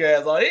just take your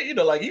ass off.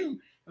 Like you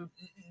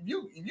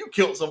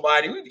killed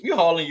somebody, we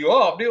hauling you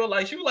off. She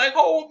was like,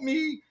 hold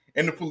me.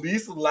 And the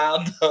police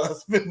allowed the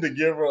husband to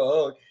give her a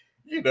hug.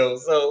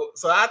 So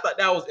I thought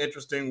that was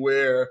interesting,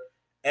 where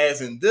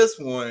as in this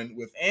one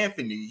with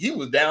Anthony, he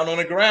was down on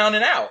the ground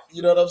and out.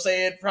 You know what I'm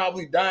saying?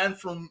 Probably dying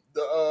from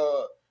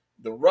the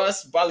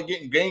rust, probably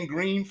getting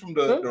gangrene from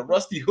the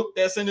rusty hook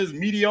that's in his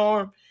meaty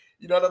arm.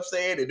 You know what I'm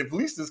saying? And the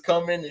police just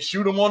come in and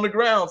shoot him on the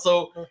ground.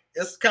 So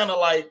it's kind of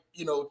like,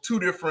 two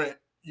different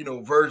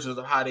versions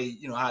of how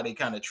they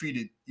kind of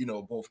treated,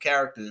 both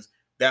characters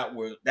that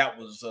was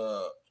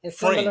in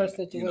framed, similar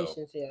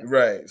situations, yeah.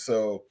 Right.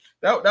 So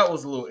that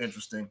was a little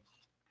interesting.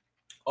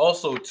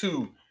 Also,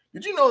 too,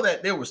 did you know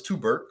that there was two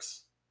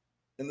Burkes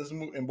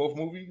in both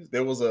movies?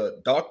 There was a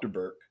Dr.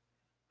 Burke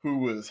who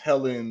was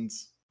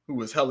Helen's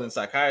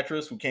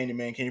psychiatrist, who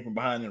Candyman came from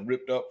behind and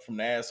ripped up from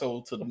the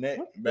asshole to the neck,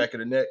 back of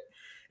the neck.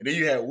 And then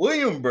you had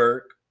William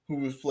Burke, who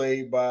was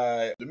played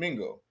by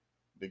Domingo,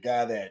 the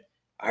guy that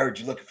I heard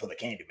you looking for the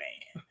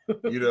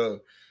Candyman.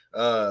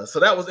 So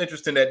that was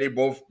interesting that they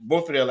both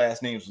of their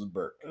last names was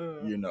Burke.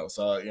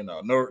 So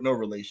no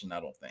relation, I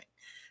don't think.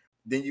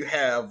 Then you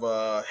have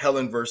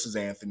Helen versus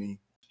Anthony.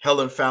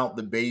 Helen found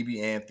the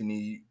baby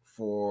Anthony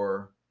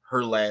for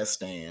her last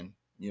stand.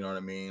 You know what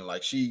I mean?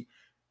 Like, she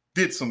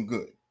did some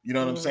good. You know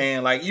what I'm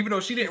saying? Like, even though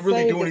she didn't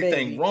really do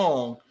anything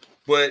wrong,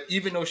 but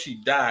even though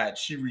she died,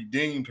 she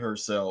redeemed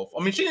herself.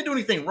 I mean, she didn't do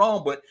anything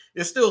wrong, but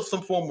it's still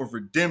some form of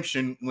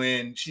redemption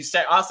when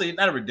I'll say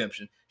not a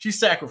redemption. She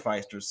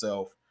sacrificed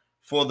herself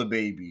for the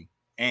baby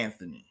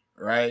Anthony,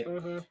 right?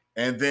 Mm-hmm.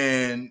 And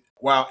then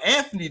while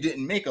Anthony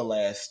didn't make a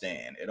last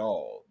stand at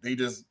all, they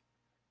just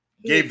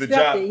gave the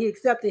job. He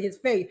accepted his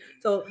fate.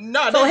 So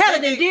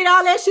Helen did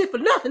all that shit for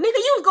nothing. Nigga,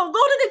 you was gonna go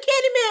to the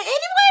Candyman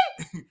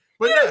anyway?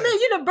 But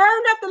you done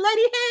burned up the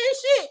lady head and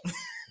shit.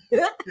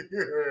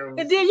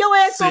 And then your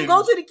ass gonna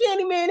go to the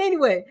Candyman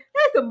anyway.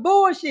 That's some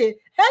bullshit.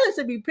 Helen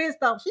should be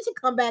pissed off. She should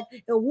come back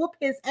and whoop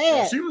his ass.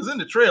 Yeah, she was in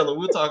the trailer.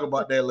 We'll talk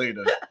about that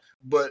later.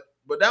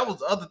 But that was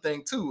the other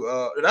thing too.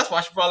 That's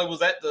why she probably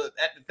was at the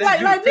thing. Like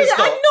nigga,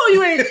 I know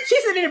you ain't.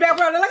 She's sitting in the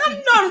background like, I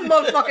know this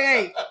motherfucker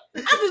ain't. I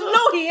just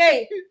know he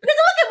ain't.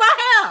 Nigga, look at my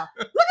hair.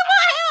 Look at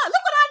my hair.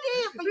 Look what I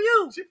did for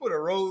you. She put a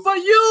rose for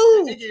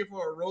you. She gave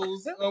her a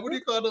rose. What do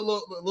you call the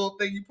little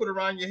thing you put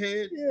around your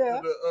head?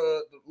 Yeah.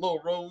 The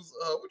little rose.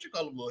 What you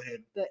call the little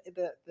head? The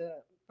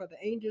for the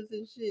angels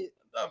and shit.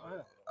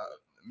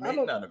 Not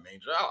a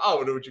manger. I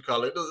don't know what you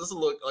call it. It's a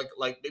look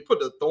like they put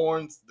the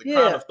thorns,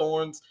 crown of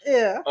thorns,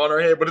 on her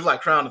head, but it's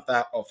like crown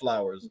of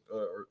flowers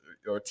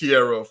or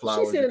tiara of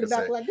flowers. She's sitting in the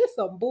back like, this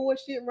some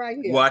bullshit right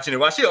here. Watching it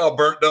while she all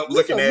burnt up,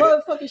 looking at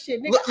motherfucking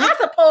shit, nigga. I'm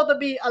supposed to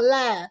be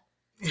alive.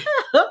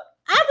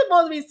 I'm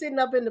supposed to be sitting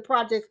up in the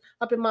projects,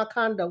 up in my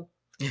condo.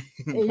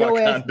 In your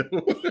ass.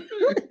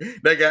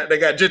 They got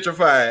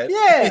gentrified.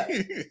 Yeah.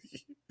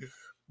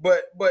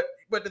 But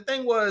the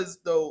thing was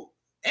though,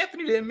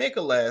 Anthony didn't make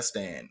a last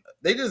stand.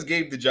 They just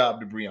gave the job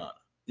to Brianna.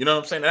 You know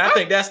what I'm saying? And I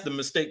think that's the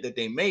mistake that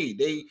they made.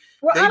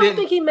 I don't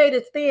think he made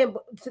a stand.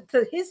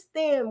 To his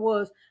stand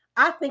was,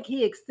 I think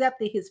he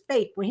accepted his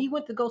fate. When he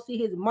went to go see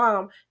his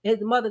mom, his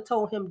mother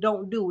told him,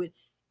 don't do it.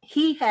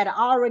 He had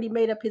already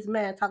made up his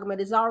mind, talking about,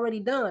 it's already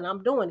done.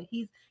 I'm doing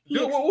it.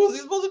 What was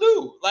he supposed to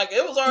do? Like,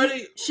 it was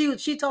already...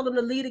 She told him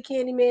to leave the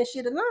Candyman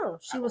shit alone.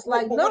 She was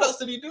like, no. What else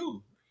did he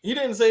do? He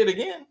didn't say it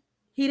again.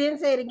 He didn't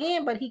say it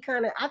again, but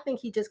I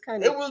think he just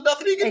kind of... It was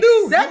nothing he could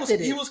do.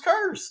 He was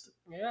cursed.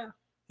 Yeah.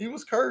 He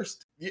was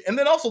cursed. And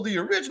then also the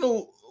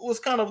original was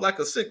kind of like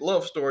a sick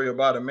love story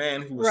about a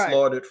man who was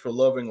slaughtered for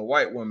loving a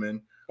white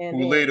woman,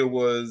 who later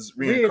was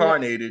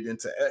reincarnated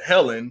into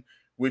Helen,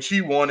 which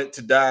he wanted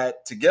to die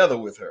together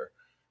with her.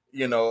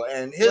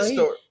 And his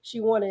story... She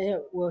wanted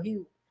him... Well,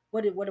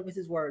 what was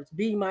his words?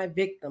 Be my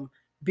victim.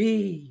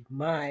 Be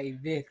my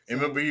victim. And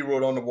remember, he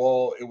wrote on the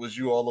wall, "It was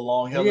you all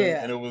along, Helen,"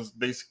 and it was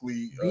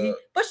basically. But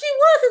she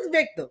was his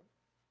victim.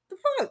 The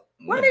fuck?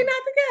 Why are they not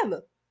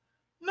together?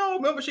 No,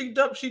 remember she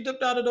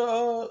dipped out of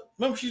the.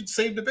 Remember she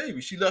saved the baby.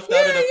 She left out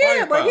of the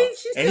fire but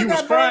he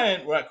was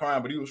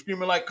crying, but he was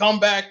screaming like, "Come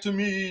back to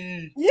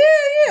me!"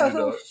 Yeah.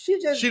 So she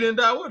didn't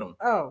die with him.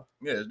 Oh,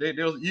 yeah.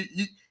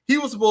 He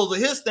was supposed to.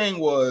 His thing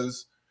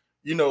was.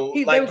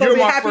 Like you're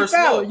my first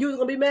love. You was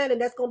gonna be mad, and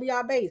that's gonna be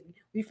our baby.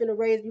 We finna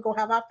raise. We gonna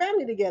have our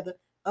family together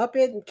up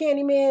in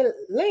Candyman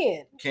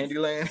land.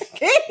 Candyland.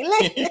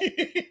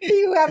 Candyland.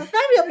 You have a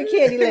family up in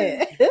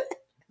Candyland.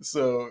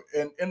 So,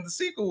 and the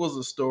sequel was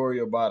a story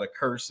about a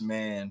cursed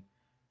man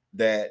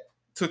that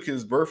took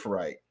his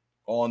birthright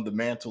on the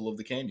mantle of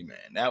the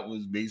Candyman. That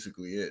was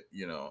basically it,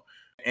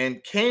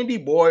 And Candy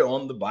Boy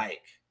on the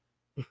bike.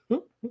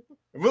 For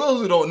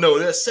those who don't know,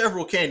 there's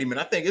several Candymen.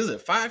 I think, is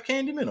it 5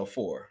 Candymen or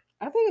 4?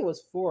 I think it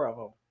was 4 of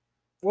them.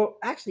 Well,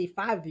 actually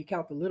 5 if you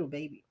count the little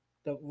baby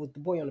with the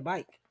boy on the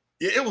bike.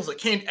 Yeah, it was a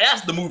Candy.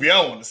 That's the movie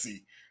I want to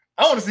see.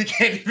 I want to see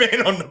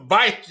Candyman on the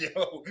bike,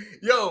 yo.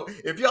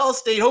 If y'all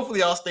stayed, hopefully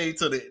y'all stayed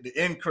to the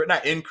end,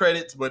 not end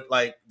credits, but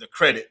like the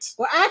credits.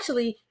 Well,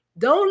 actually,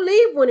 don't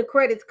leave when the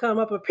credits come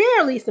up.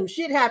 Apparently, some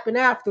shit happened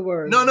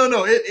afterwards. No.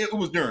 It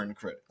was during the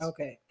credits.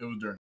 Okay. It was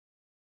during.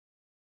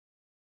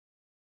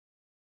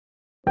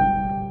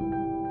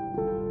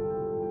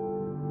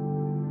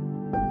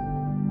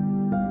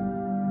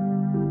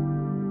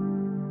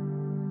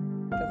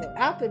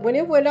 When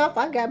it went off,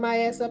 I got my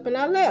ass up and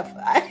I left.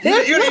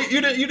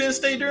 You didn't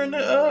stay during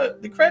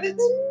the credits?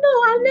 No,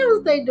 I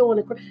never stayed during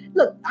the credits.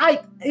 Look,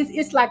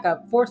 it's like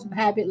a force of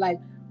habit. Like,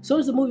 as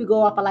soon as the movie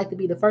go off, I like to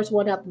be the first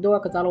one out the door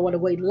because I don't want to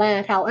wait in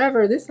line.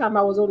 However, this time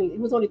it was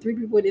only 3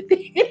 people in the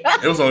theater. I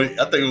think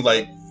it was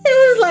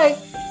like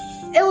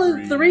It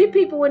was three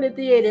people in the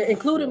theater,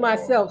 including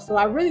myself, so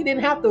I really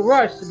didn't have to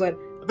rush. But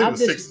I'm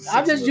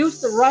just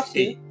used to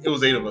rushing. It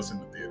was 8 of us in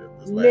the theater.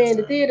 Man,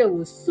 the theater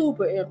was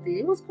super empty.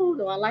 It was cool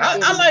though. I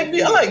like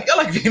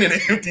being in an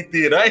empty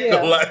theater. I ain't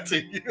gonna lie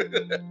to you.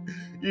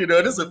 You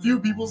know, there's a few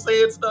people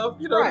saying stuff.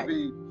 You know what I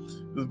mean?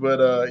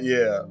 But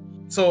yeah.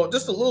 So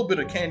just a little bit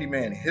of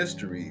Candyman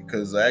history,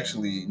 because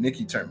actually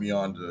Nikki turned me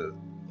on to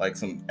like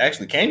some.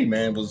 Actually,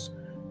 Candyman was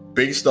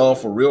based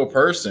off a real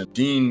person,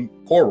 Dean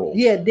Corll.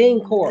 Yeah,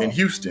 Dean Corll. In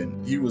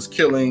Houston. He was a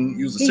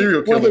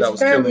serial killer that was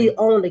killing. His family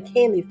owned a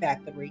candy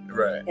factory.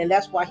 Right. And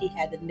that's why he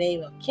had the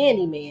name of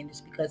Candyman,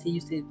 just because he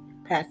used to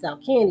pass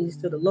out candies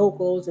to the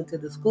locals and to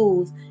the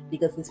schools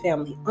because his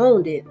family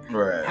owned it.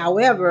 Right.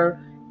 However,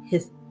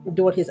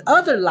 during his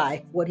other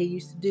life, what he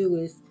used to do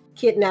is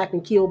kidnap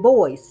and kill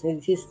boys.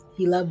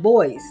 He loved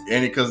boys.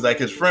 And because like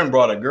his friend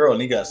brought a girl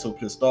and he got so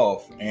pissed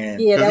off, and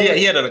he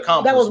had an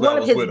accomplice that was one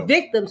of his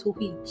victims who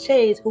he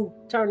chased, who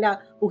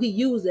he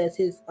used as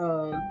his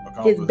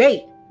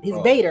bait,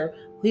 baiter.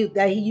 He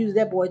used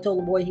that boy, told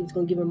the boy he was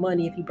going to give him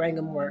money if he bring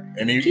him more.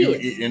 And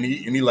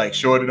he like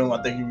shorted him.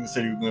 I think he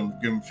said he was going to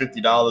give him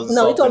 $50.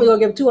 No, he told me he was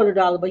going to give him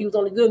 $200, but he was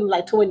only giving him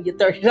like $20 or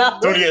 $30.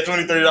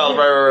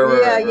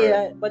 $30, right.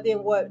 Yeah. But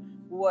then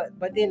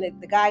But then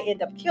the guy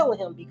ended up killing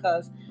him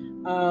because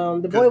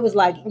the boy was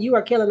like, "You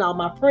are killing all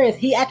my friends."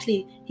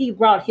 He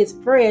brought his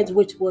friends,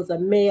 which was a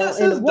male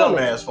and a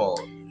woman, dumbass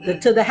fault,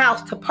 to the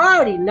house to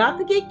party, not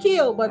to get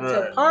killed, but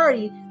to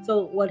party.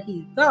 So what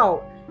he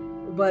thought.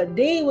 But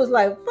Dean was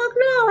like, "Fuck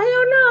no,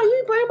 hell no!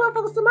 You bring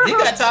motherfuckers to my house." He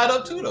got tied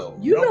up too, though.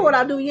 You know what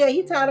I do? Yeah,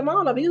 he tied them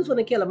all up. He was going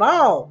to kill them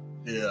all.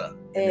 Yeah.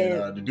 And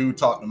then, the dude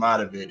talked him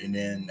out of it, and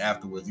then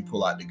afterwards he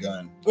pulled out the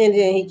gun. And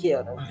then he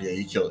killed him. Yeah,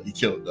 he killed.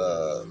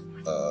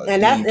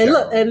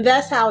 And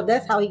that's how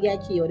he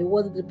got killed. It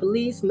wasn't the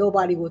police.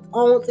 Nobody was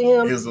on to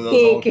him. He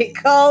didn't get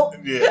caught.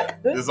 Yeah,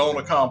 his own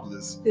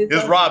accomplice.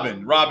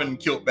 Robin. Robin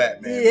killed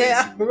Batman.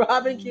 Yeah, basically.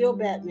 Robin killed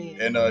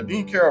Batman. And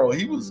Dean Corll,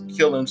 he was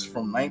killing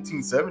from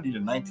 1970 to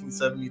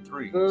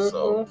 1973. Mm-hmm.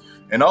 So,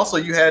 and also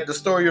you had the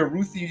story of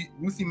Ruthie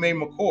Mae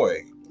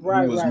McCoy,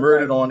 who was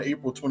murdered on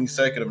April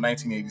 22nd of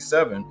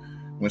 1987.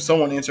 When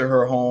someone entered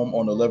her home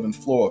on the 11th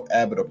floor of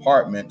Abbott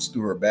Apartments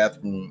through her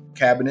bathroom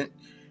cabinet,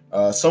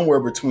 somewhere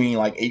between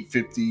like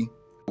 8:50,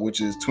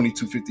 which is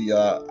 22:50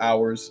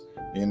 hours,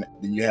 and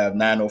then you have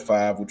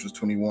 9:05, which was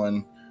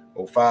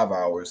 21:05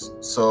 hours.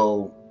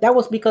 So that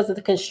was because of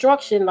the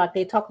construction, like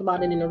they talked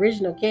about in the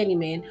original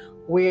Candyman,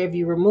 where if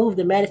you remove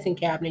the medicine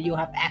cabinet, you'll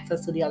have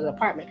access to the other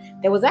apartment.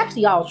 That was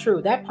actually all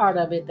true. That part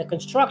of it, the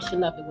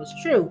construction of it, was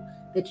true,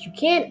 that you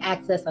can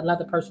access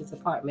another person's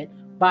apartment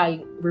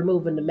by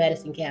removing the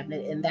medicine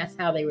cabinet, and that's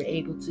how they were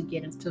able to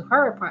get into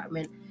her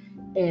apartment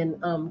and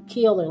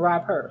kill and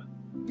rob her.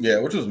 Yeah,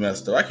 which was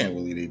messed up. I can't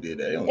believe they did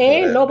that.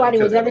 And nobody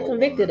was ever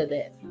convicted of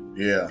that.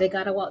 Yeah, they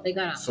got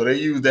out. So they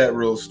used that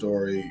real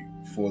story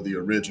for the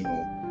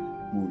original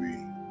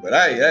movie, but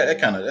that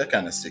kind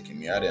of sickened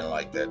me. I didn't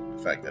like that,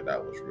 the fact that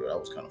was real. I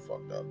was kind of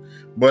fucked up,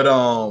 but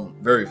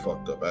very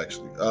fucked up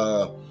actually.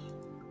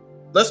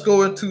 Let's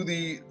go into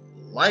the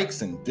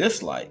likes and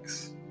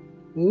dislikes.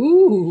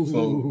 Ooh.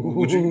 So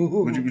would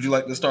you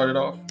like to start it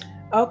off?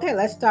 Okay,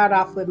 let's start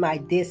off with my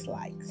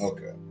dislikes.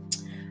 Okay.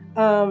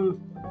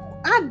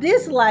 I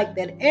dislike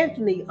that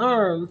Anthony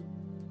arm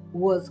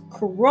was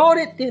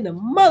corroded in the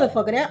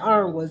motherfucker. That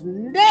arm was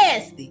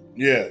nasty.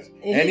 Yes.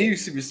 And he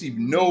received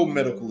no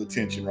medical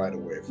attention right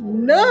away.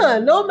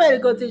 None. No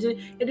medical attention.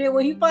 And then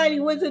when he finally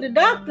went to the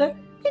doctor,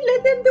 he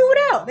let them do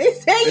it out. They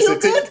said you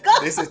good to go.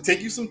 They said take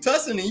you some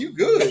tussin and you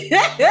good.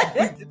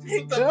 Get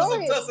you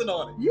some tussin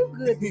on it. You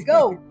good to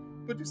go.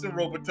 Put you some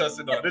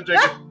Robitussin on it.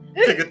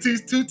 Take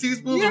 2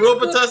 teaspoons of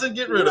Robitussin,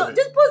 get rid of it.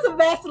 Just put some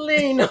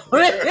Vaseline on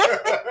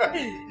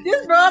it.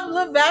 Just rub a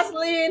little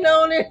Vaseline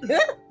on it.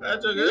 I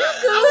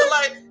was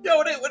like, yo,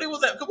 what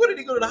was that? What did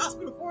he go to the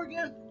hospital for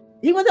again?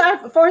 He went there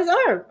for his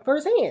arm, for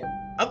his hand.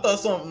 I thought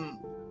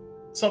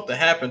something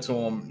happened to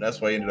him.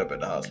 That's why he ended up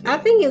at the hospital. I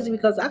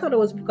thought it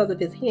was because of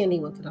his hand he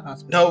went to the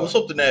hospital. No, it was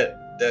something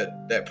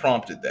that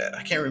prompted that.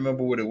 I can't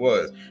remember what it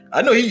was.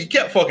 I know he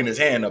kept fucking his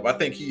hand up. I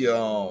think he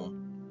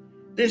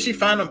didn't she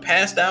find him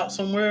passed out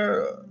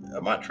somewhere?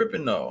 Am I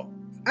tripping? No.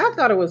 I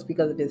thought it was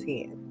because of his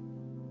hand.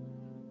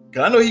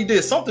 Cause I know he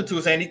did something to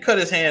his hand. He cut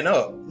his hand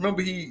up.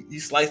 Remember he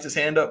sliced his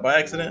hand up by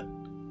accident?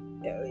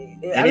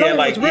 And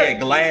he had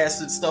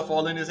glass and stuff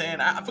all in his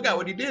hand. I forgot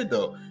what he did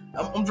though.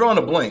 I'm drawing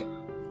a blank.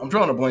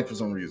 For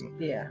some reason.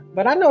 Yeah,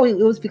 but I know it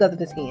was because of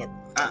his hand.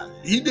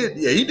 He did.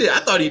 I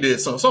thought he did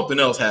something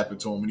else happened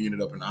to him when he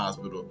ended up in the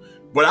hospital.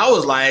 But I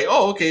was like,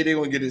 oh, okay, they're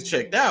gonna get this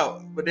checked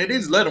out. But they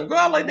just let him go.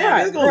 I'm like, damn,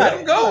 they're gonna let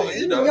him go.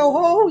 You know? Your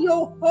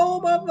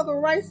whole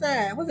motherfucking right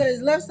side. What's that?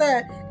 His left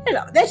side. You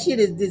know, that shit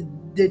is just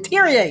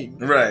deteriorating.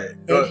 Right.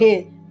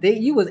 And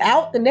then you was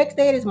out the next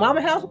day at his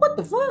mama's house. What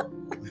the fuck?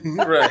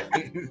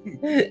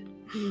 Right.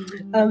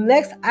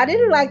 Next, I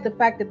didn't like the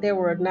fact that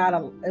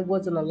it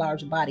wasn't a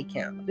large body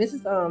count. This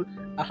is a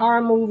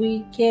horror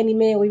movie,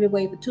 Candyman. We've been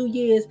waiting for 2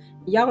 years.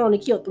 Y'all only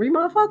killed 3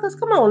 motherfuckers.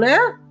 Come on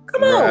now.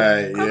 Come on,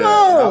 Right, come yeah.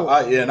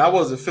 on. And I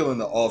wasn't feeling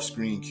the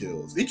off-screen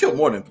kills. He killed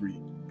more than 3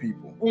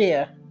 people.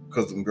 Yeah.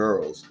 Because them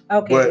girls.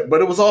 Okay.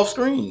 But it was off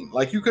screen.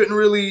 Like you couldn't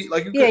really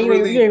you didn't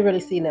really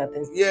see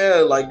nothing.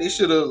 Yeah, like they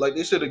should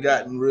have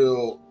gotten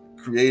real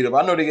creative.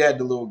 I know they had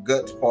the little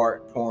guts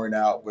part pouring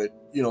out, but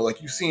you know,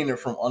 like you seen it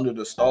from under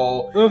the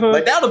stall. Mm-hmm.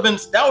 Like that would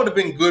have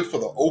been good for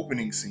the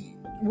opening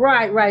scene.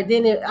 Right.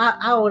 Then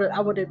I would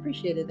have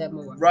appreciated that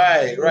more.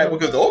 Right,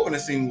 because the opening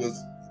scene was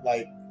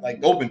like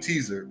the open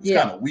teaser was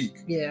kind of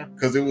weak. Yeah.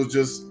 Because it was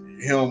just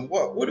him.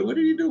 What did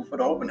he do for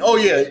the opening? Oh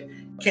yeah,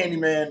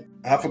 Candyman.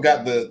 I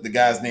forgot the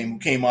guy's name who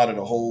came out of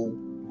the hole.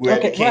 Who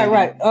had the candy,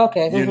 right.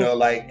 Okay. You know,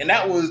 like, and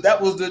that was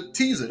the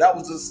teaser. That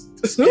was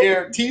the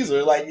scare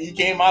teaser. Like he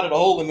came out of the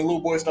hole and the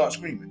little boy started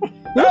screaming.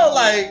 I was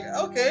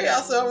like, okay.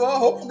 I said, well,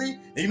 hopefully.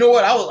 And you know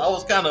what? I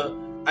was kind of,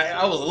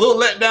 I was a little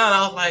let down.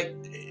 I was like,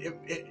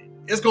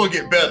 it's gonna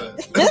get better.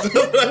 That's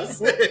what I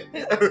said.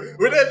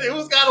 It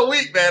was kind of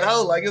weak, man. I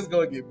was like, it's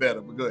gonna get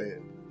better. But go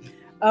ahead.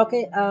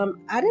 Okay,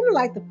 I didn't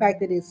like the fact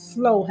that it's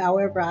slow.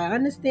 However, I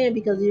understand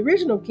because the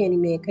original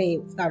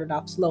Candyman started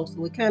off slow,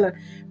 so it kind of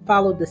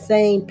followed the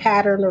same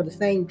pattern or the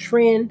same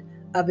trend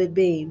of it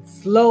being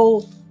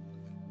slow.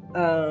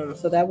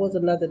 So that was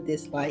another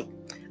dislike.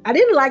 I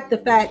didn't like the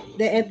fact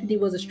that Anthony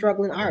was a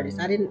struggling artist.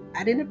 I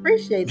didn't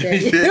appreciate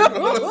that.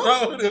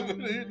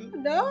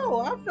 No,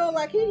 I felt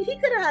like he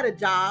could have had a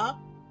job.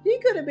 He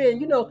could have been,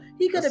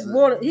 he could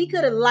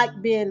have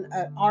liked being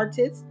an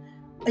artist.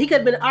 He could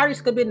have been an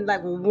artist, could have been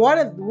like one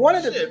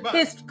of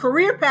his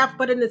career path,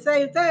 but in the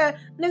same time,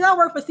 nigga, I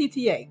work for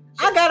CTA.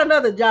 I got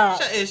another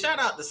job. Shout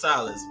out to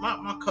Silas.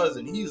 My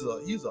cousin, he's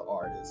an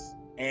artist.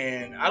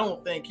 And I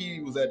don't think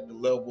he was at the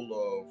level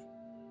of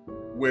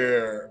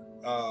where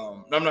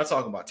I'm not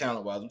talking about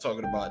talent wise, I'm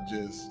talking about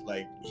just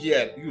like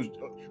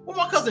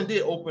my cousin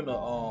did open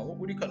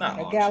what do you call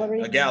it?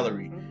 A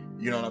gallery. Mm-hmm.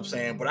 You know what I'm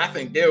saying? But I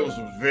think theirs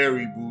was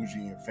very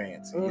bougie and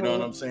fancy. Mm-hmm. You know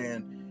what I'm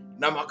saying?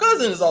 Now my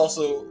cousin is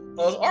also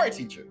an art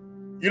teacher.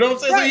 You know what I'm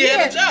saying? Right, so he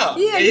had a job.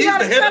 Yeah, and he's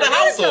the head of the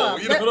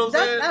household. You know what I'm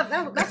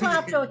saying? That's why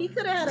I feel he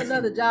could have had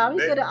another job. He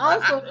could have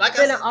also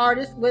been an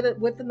artist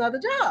with another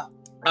job.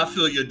 I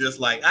feel your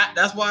dislike.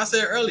 That's why I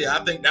said earlier, I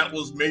think that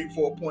was made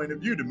for a point of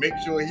view to make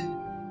sure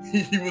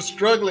he was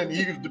struggling.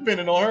 He was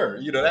depending on her.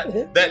 You know,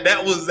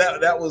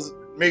 that was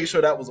making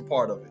sure that was a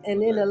part of it.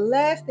 And then the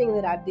last thing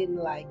that I didn't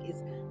like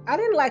is I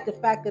didn't like the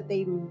fact that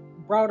they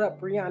brought up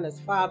Brianna's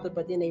father,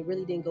 but then they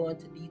really didn't go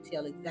into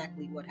detail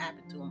exactly what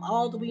happened to him.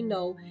 All that we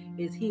know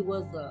is he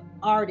was an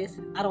artist.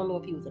 I don't know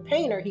if he was a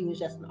painter. He was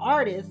just an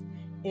artist.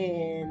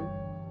 And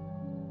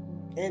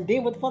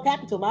then what the fuck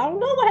happened to him? I don't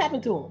know what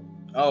happened to him.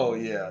 Oh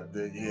yeah,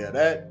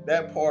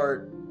 that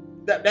part.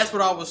 That's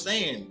what I was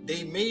saying.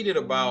 They made it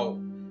about.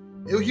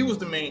 He was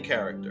the main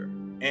character,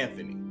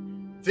 Anthony.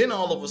 Then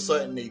all of a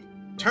sudden they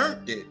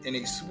turned it and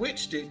they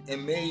switched it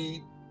and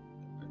made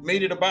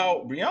it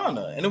about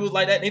Brianna, and it was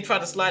like that. They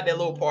tried to slide that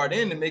little part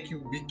in to make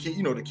you be,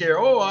 to care.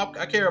 Oh,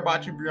 I care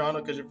about you, Brianna,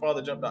 because your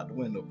father jumped out the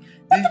window.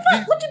 What the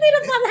fuck? What you mean, a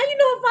father? How you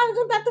know her father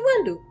jumped out the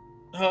window?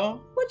 Huh?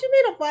 What you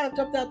mean, a father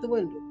jumped out the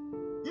window?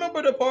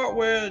 Remember the part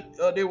where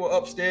they were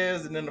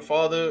upstairs, and then the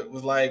father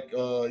was like,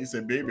 he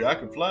said, "Baby, I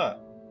can fly."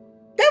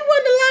 That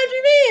wasn't the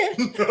laundry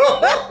man. Oh,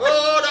 that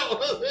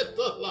wasn't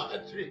the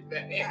laundry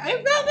man. I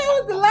thought that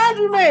was the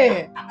laundry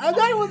man. I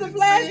thought it was a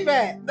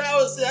flashback.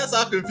 That's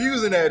how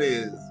confusing that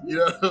is. You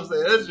know what I'm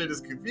saying? That shit is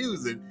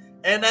confusing.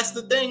 And that's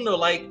the thing, though.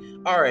 Like,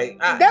 all right.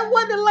 That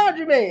wasn't the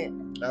laundry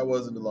man. That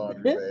wasn't the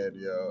laundry man,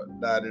 yo.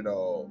 Not at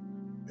all.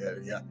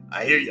 Yeah.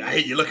 I hear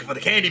you looking for the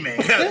candy man.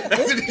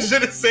 That's what he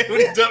should have said when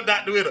he jumped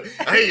out the window.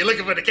 I hear you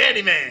looking for the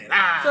candy man.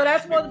 Ah. So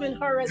that's supposed to have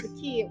been her as a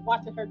kid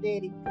watching her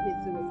daddy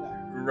commit suicide.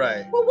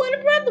 Right. Well, where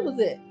the brother was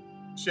at?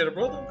 She had a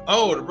brother?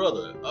 Oh, the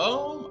brother. I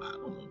don't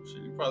know.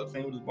 She probably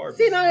playing with his Barbies.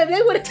 See, now if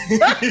they would have...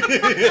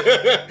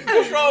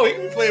 What's wrong? He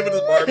can play with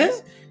his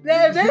Barbies.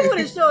 If they would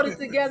have showed it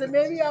together,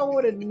 maybe I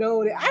would have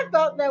known it. I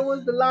thought that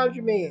was the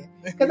laundry man.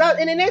 Because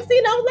in the next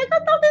scene, I was like,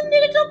 I thought this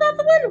nigga jumped out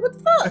the window. What the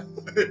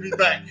fuck? He's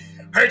back.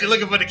 Heard you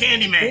looking for the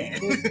candy man.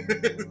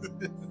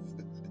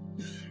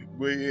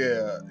 But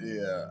yeah.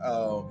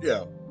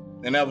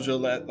 And that was your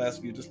last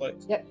few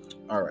dislikes? Yep.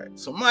 All right.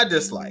 So my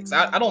dislikes.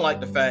 I don't like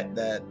the fact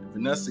that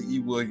Vanessa E.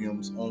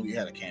 Williams only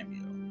had a cameo.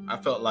 I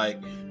felt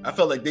like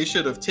they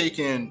should have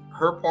taken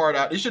her part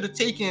out. They should have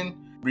taken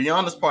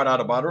Brianna's part out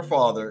about her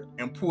father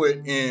and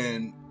put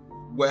in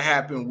what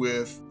happened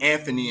with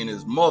Anthony and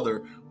his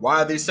mother.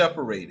 Why are they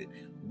separated?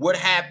 What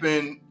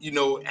happened,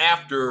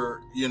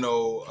 after,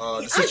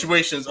 the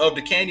situations of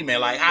the Candyman?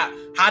 Like,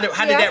 how did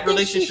that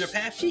relationship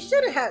happen? She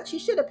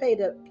should have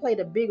played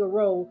a bigger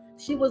role.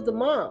 She was the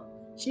mom.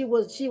 She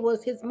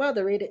was his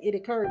mother. It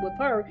occurred with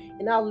her,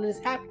 and all of this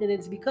happening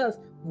is because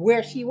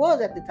where she was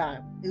at the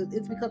time.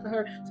 It's because of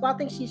her. So I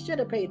think she should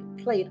have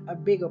played a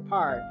bigger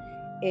part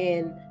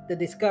in the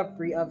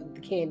discovery of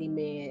the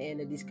Candyman and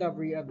the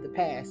discovery of the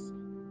past.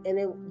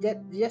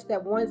 just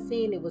that one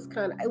scene, it was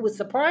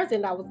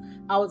surprising. I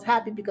was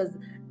happy because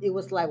it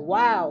was like,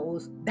 wow,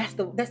 that's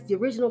the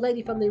original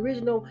lady from the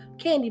original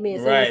Candyman.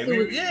 So right.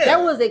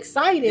 That was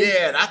exciting.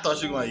 Yeah, I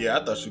thought you were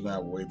gonna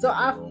have a way. So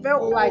I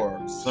felt like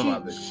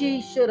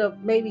she should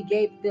have maybe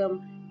gave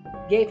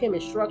him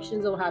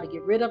instructions on how to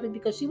get rid of it,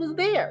 because she was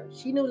there.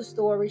 She knew the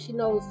story. She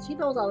knows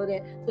all of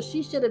that. So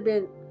she should have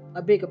been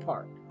a bigger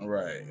part.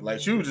 Right,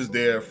 like she was just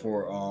there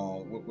for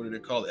what do they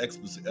call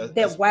it?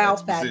 That wow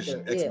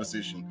factor.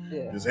 Exposition.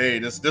 Yeah. Just, hey,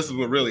 this is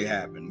what really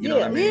happened. You know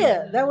what I mean?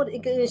 Yeah, that would.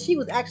 And she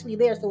was actually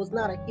there, so it's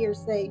not a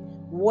hearsay.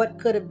 What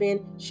could have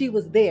been? She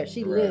was there.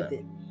 She lived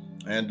it.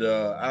 And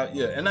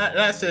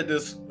I said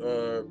this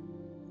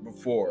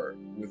before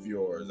with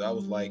yours. I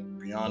was like,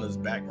 Brianna's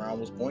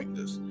background was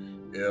pointless.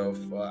 If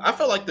I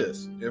felt like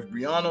this, if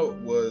Brianna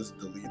was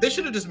the lead, they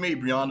should have just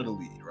made Brianna the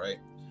lead, right?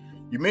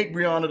 You make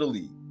Brianna the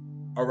lead.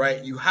 All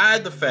right, you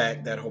hide the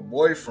fact that her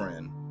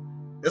boyfriend,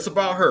 it's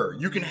about her.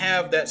 You can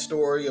have that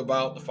story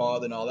about the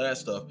father and all that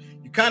stuff.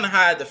 You kind of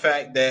hide the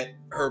fact that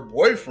her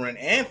boyfriend,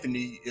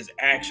 Anthony, is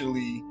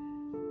actually,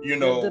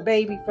 the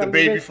baby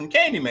from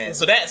Candyman.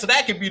 So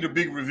that could be the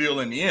big reveal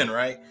in the end,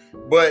 right?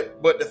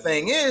 But the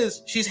thing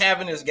is, she's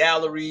having this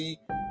gallery.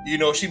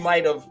 She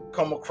might have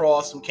come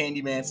across some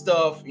Candyman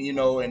stuff,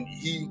 and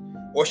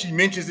she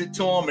mentions it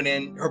to him, and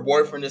then her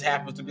boyfriend just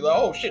happens to be like,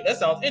 oh shit, that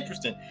sounds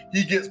interesting.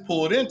 He gets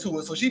pulled into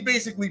it. So she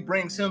basically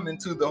brings him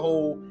into the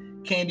whole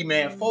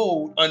Candyman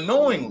fold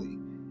unknowingly.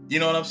 You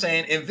know what I'm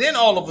saying? And then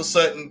all of a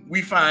sudden,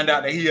 we find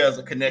out that he has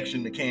a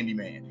connection to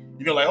Candyman.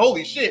 Like,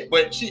 holy shit,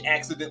 but she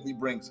accidentally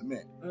brings him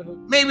in.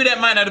 Mm-hmm. Maybe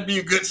that might not be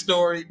a good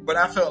story, but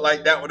I felt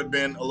like that would have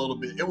been a little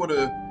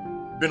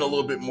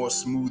bit more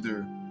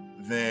smoother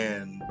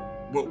than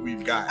what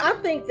we've got. I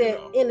think that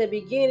in the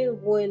beginning,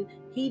 when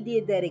he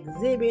did that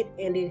exhibit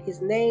and then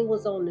his name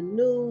was on the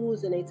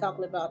news and they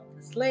talking about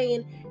the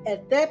slaying,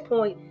 at that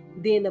point,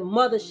 then the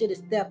mother should have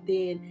stepped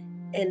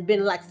in and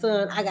been like,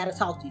 son, I got to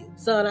talk to you.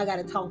 Son, I got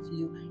to talk to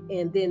you.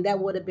 And then that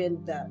would have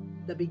been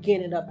the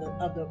beginning of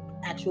the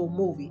actual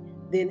movie.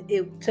 Then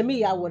to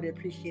me, I would have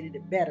appreciated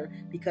it better,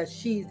 because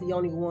she's the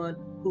only one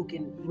who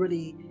can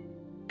really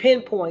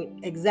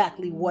pinpoint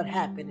exactly what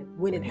happened and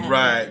when it happened.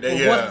 Right.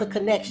 And what's the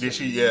connection?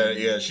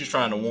 She's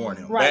trying to warn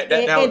him. Right.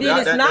 That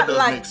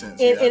does make sense.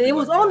 And it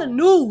was on the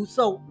news,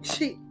 so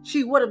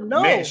she would have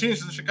known. Man,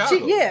 she's in Chicago.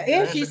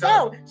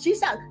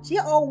 She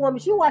an old woman.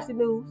 She watched the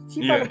news.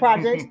 She from the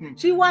projects.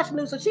 She watched the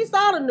news, so she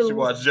saw the news. She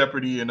watched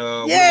Jeopardy and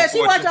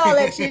she watched all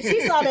that shit.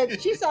 She saw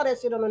that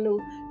shit on the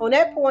news. On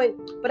that point,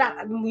 but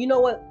you know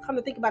what? Come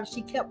to think about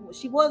it,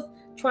 she was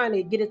trying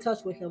to get in touch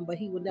with him, but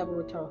he would never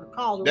return her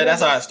calls.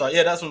 That's how it started.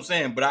 Yeah, that's what I'm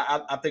saying. But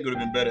I think it would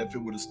have been better if it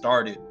would have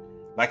started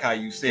like how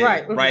you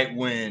said, right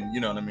when,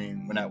 you know what I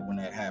mean, when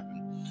that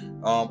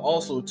happened.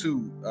 Also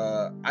too,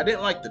 I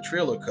didn't like the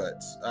trailer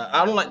cuts.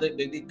 I don't like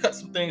they cut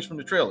some things from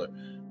the trailer,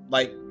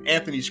 like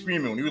Anthony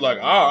screaming when he was like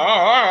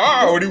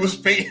when he was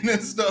painting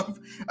and stuff.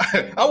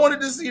 I wanted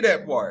to see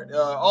that part.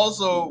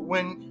 Also,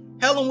 when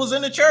Helen was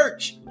in the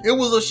church, it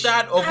was a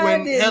shot of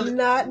when Helen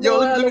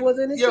was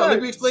in the church.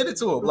 Let me explain it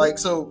to him. Like,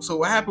 so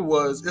what happened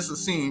was, it's a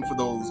scene for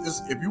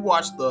those. If you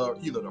watch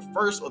either the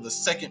first or the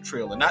second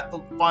trailer, not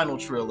the final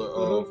trailer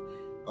of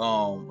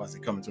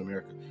Coming to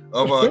America,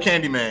 of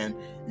Candyman,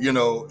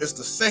 it's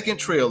the second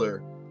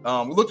trailer.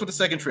 We looked for the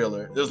second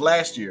trailer. It was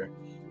last year,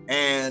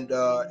 and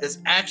it's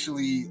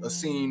actually a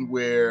scene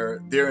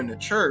where they're in the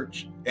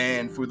church,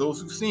 and for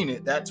those who've seen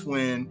it, that's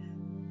when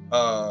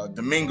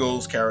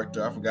Domingo's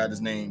character, I forgot his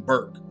name,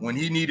 Burke, when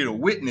he needed a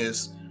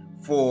witness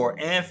for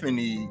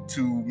Anthony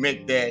to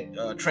make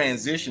that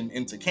transition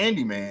into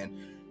Candyman.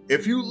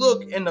 If you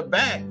look in the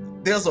back,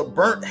 there's a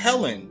burnt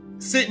Helen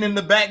sitting in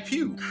the back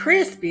pew.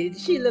 Crispy.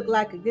 She looked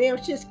like a damn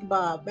shish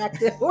kebab back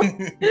there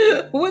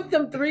with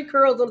them 3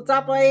 curls on the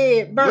top of her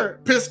head,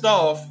 burnt. Pissed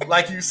off,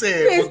 like you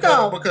said,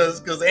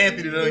 because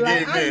Anthony done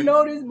gave in. I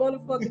know this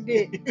motherfucker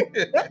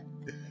did.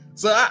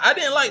 So I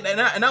didn't like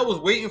that, and I was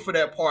waiting for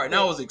that part, and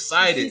I was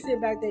excited. She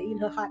sitting back there eating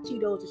her hot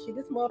Cheetos and shit.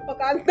 This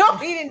motherfucker, I know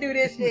he didn't do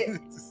this shit.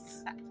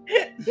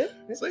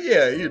 So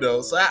yeah,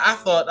 so I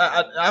thought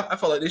I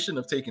felt like they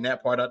shouldn't have taken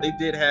that part out. They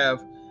did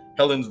have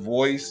Helen's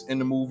voice in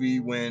the movie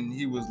when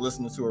he was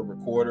listening to a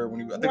recorder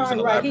when I think it was in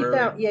the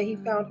library. He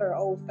found her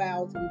old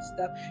files and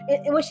stuff.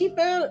 And when she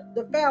found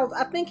the files,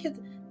 I think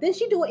didn't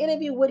she do an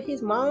interview with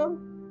his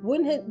mom?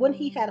 When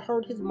he had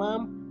heard his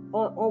mom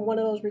on one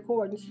of those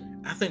recordings?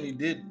 I think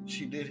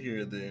she did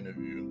hear the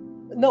interview.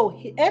 No,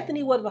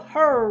 Anthony would have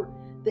heard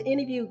the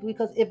interview,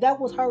 because if that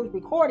was her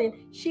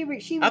recording, she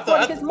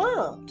recorded his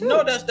mom too.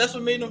 No, that's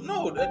what made him.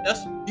 No,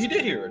 he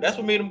did hear her. That's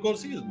what made him go to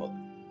see his mother,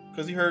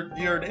 because he heard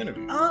the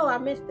interview. Oh, I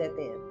missed that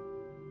then.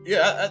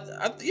 Yeah,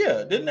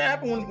 didn't that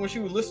happen when she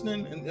was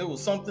listening and it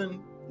was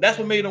something? That's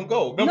what made him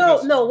go.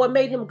 No, what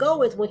made him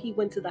go is when he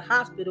went to the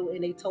hospital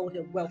and they told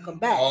him, welcome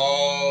back.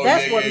 Oh,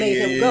 that's what made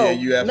him go.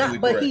 You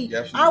absolutely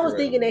correct. I was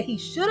thinking that he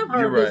should have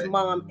heard his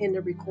mom in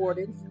the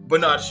recordings.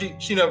 But no,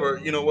 she never,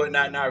 you know what,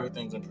 not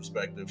everything's in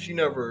perspective. She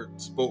never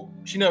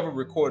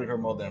recorded her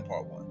mother in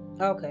part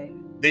 1. Okay.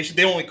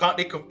 they only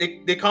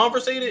they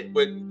conversated,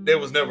 but there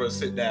was never a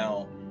sit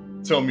down,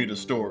 tell me the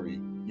story.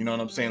 You know what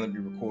I'm saying? Let me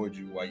record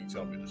you while you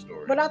tell me the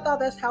story. But I thought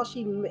that's how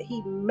he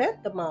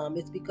met the mom.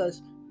 It's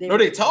because they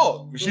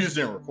talked. She just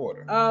didn't record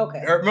her. Oh, okay.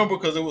 I remember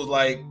because it was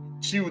like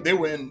they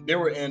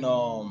were in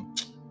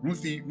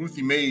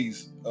Ruthie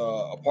Mae's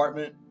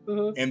apartment,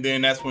 and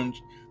then that's when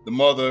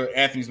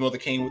Anthony's mother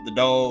came with the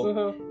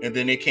dog, and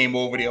then they came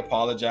over. They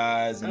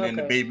apologized, and then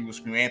the baby was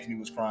screaming. Anthony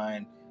was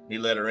crying. They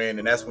let her in,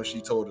 and that's when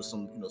she told us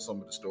some of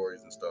the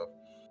stories and stuff.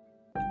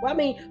 Well, I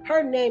mean,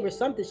 her name or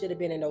something should have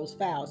been in those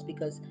files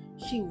because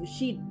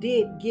she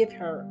did give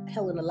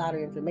Helen a lot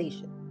of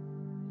information.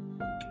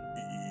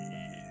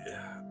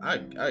 Yeah, I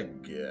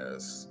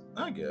guess.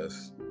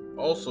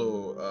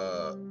 Also,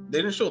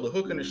 they didn't show the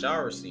hook in the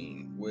shower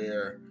scene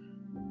where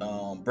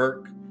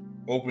Burke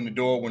opened the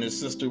door when his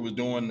sister was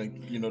doing the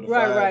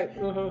right.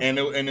 And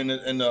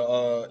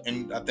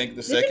I think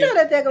the second. Did you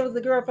know that was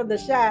the girl from The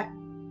Chi?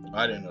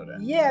 I didn't know that.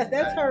 Yes,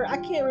 that's her. I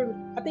can't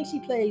remember. I think she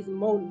plays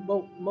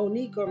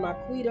Monique or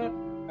Marquita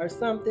or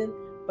something,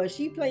 but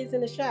she plays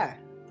in The Chi.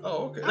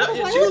 Oh, okay.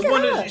 She was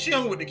one. She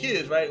hung with the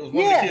kids, right? It was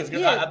one of the kids.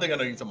 Yeah. I think I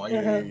know you're talking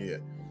about.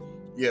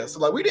 Yeah. So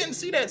like, we didn't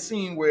see that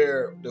scene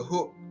where the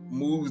hook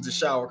moves the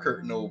shower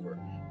curtain over.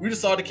 We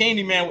just saw the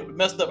Candyman with the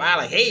messed up eye,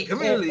 like, "Hey, come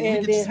here, let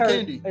me get some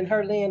candy." And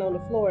her laying on the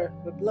floor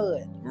with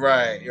blood.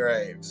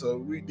 Right.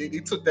 So they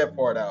took that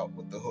part out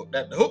with the hook.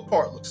 The hook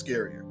part looks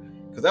scarier.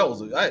 Because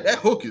that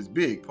hook is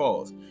big.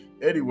 Pause.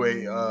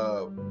 Anyway,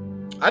 I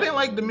didn't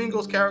like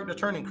Domingo's character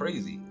turning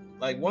crazy.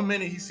 Like, one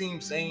minute he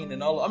seemed sane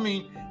and all. I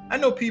mean, I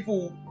know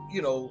people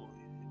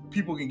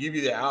can give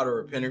you their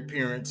outer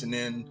appearance, and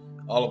then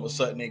all of a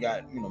sudden they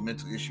got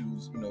mental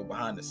issues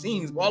behind the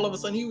scenes. But all of a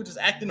sudden he was just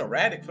acting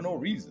erratic for no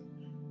reason.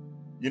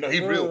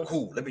 He's real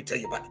cool. Let me tell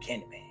you about the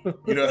Candyman.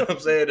 You know what I'm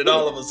saying? And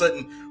all of a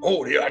sudden,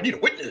 I need a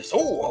witness.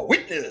 Oh, a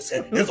witness.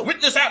 There's a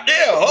witness out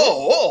there.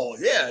 Oh,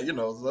 yeah.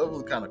 So that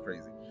was kind of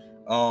crazy.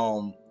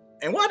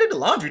 And why did the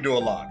laundry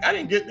door lock? I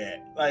didn't get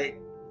that. Like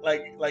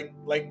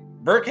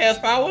Burke has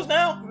powers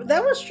now?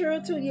 That was true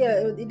too.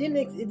 Yeah, it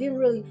didn't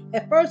really.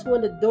 At first,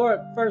 when the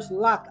door first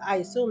locked, I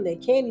assumed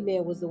that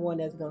Candyman was the one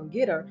that's gonna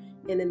get her,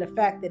 and then the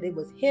fact that it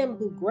was him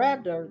who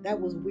grabbed her, that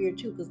was weird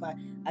too. Because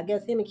I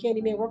guess him and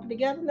Candyman working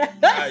together now.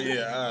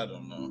 I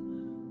don't know.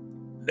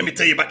 Let me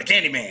tell you about the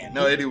Candyman.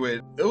 No, anyway,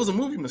 it was a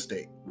movie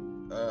mistake.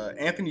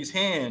 Anthony's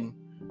hand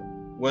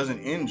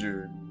wasn't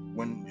injured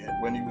when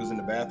he was in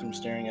the bathroom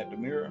staring at the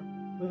mirror.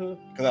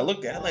 Because I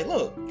looked at it, like,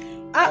 look.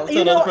 I was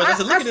telling the other person, I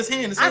said, look at his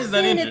hand. His hand's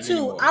not injured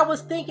anymore. I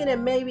was thinking that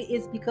maybe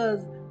it's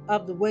because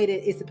of the way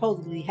that it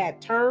supposedly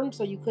had turned,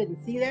 so you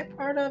couldn't see that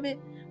part of it.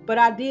 But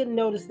I did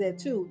notice that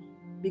too.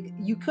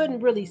 You couldn't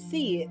really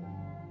see it.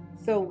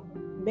 So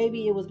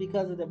maybe it was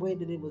because of the way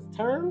that it was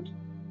turned.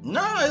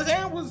 No, his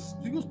hand was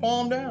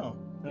palm down.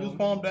 He was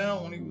palm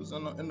down when he was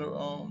in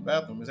the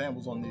bathroom. His hand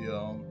was on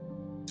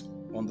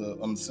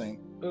the sink.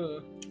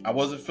 I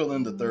wasn't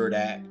feeling the third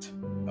act.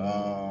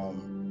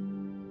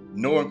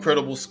 No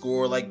incredible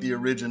score like the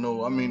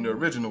original. I mean, the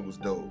original was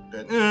dope.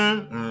 That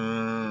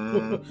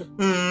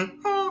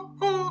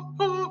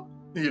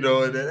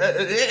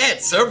it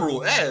had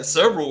several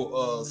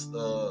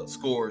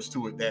scores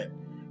to it that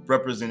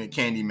represented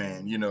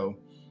Candyman.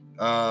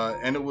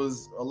 And it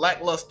was a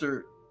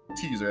lackluster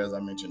teaser, as I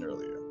mentioned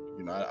earlier.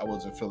 I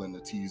wasn't feeling the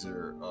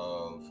teaser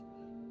of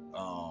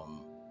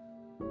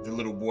the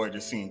little boy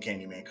just seeing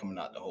Candyman coming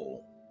out the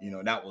hole.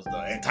 That was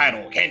the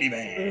entitled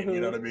Candyman. You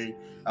know what I mean?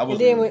 And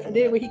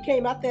then when he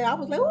came out there, I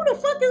was like, "Who the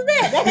fuck is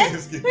that?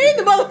 He's the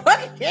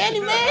motherfucking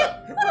Candyman.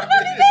 What the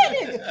fuck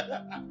is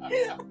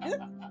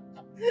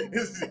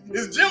that?"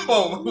 It's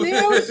Jimbo.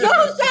 Yeah, it was so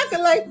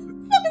shocking. Like, what the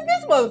fuck is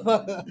this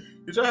motherfucker?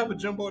 Did y'all have a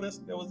Jimbo that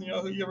was in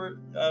y'all hood? You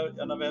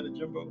never had a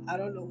Jimbo? I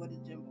don't know what a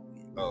Jimbo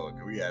is. Oh,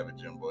 okay, we have a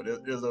Jimbo.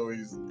 There's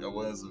always in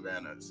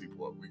Savannah at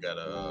Seaport. We got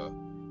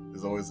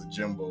there's always a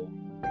Jimbo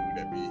dude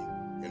that be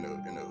in the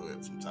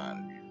hood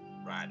sometime.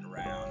 Riding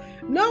around.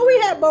 No, we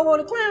had Bobo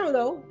the Clown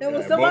though. There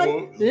was somebody.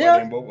 Bobo?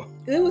 Yeah, Bobo?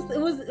 it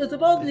was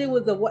supposedly it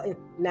was a.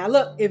 Now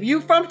look, if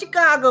you from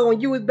Chicago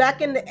and you was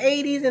back in the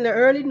 80s and the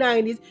early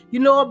 90s, you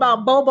know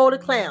about Bobo the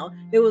Clown.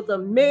 It was a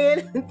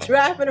man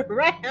driving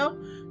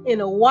around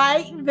in a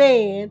white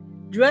van,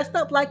 dressed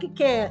up like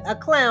a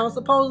clown.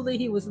 Supposedly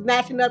he was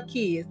snatching up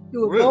kids. He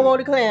was really? Bobo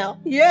the Clown.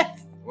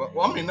 Yes.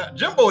 Well, I mean,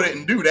 Jimbo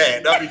didn't do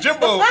that. I mean,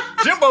 Jimbo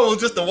was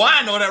just a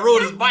wino that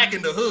rode his bike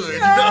in the hood. You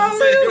know what I'm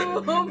saying?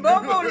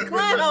 Bobo the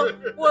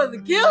Clown was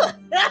a killer.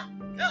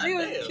 He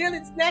was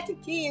killing,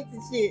 snatching kids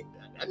and shit.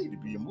 That need to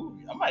be a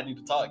movie. I might need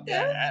to talk.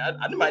 I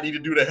might need to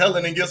do the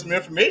Helen and get some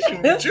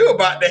information with you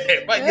about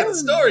that. Might get a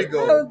story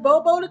going. That was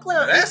Bobo the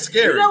Clown. Now, that's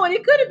scary. And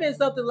it could have been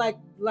something like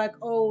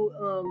old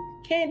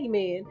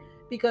Candyman.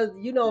 Because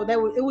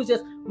it was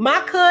just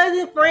my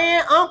cousin,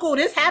 friend, uncle.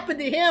 This happened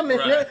to him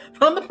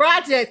from the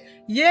project.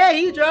 Yeah,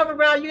 he drove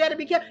around. You got to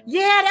be careful.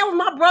 Yeah, that was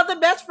my brother,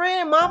 best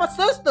friend, mama,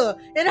 sister.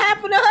 It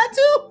happened to her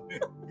too.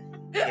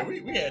 Yeah,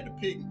 we had the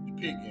pig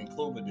in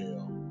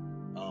Cloverdale.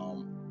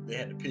 They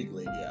had the pig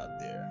lady out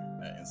there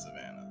in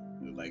Savannah.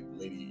 It was like,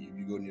 lady, if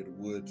you go near the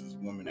woods, this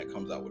woman that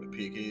comes out with a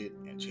pig head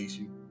and chase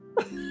you.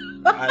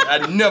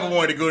 I never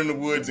wanted to go in the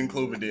woods in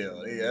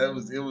Cloverdale. Yeah,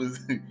 it was.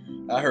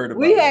 I heard about.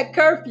 We had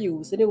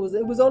curfews, and it was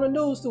on the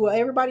news too.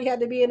 Everybody had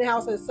to be in the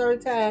house at a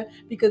certain time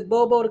because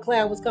Bobo the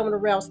Clown was coming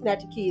around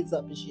snatching kids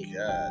up and shit.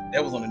 God,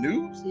 that was on the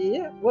news.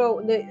 Yeah, well,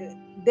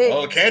 they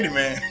oh,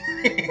 Candyman.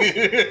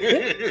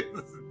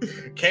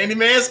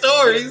 Candyman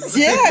stories.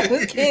 Yeah, it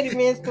was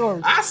Candyman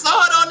stories. I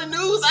saw it on the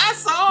news. I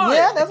saw it.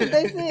 Yeah, that's what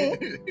they said.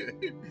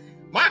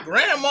 My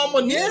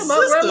grandmama knew. Yeah,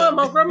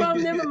 my grandma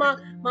never.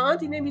 My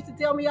auntie never used to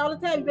tell me all the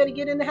time, you better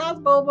get in the house,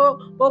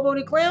 Bobo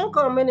the Clown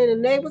coming, and the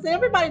neighbors,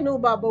 everybody knew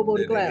about Bobo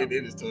the Clown.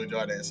 They just told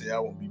y'all that shit. I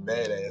won't be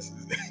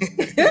badasses.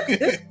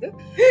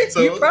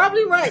 So, you're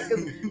probably right,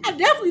 because I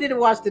definitely didn't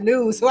watch the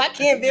news, so I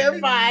can't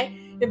verify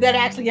if that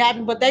actually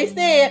happened. But they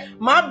said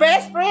my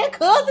best friend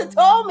cousin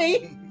told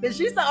me that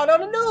she saw it on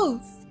the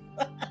news.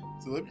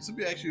 So let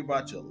me ask you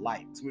about your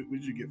likes. What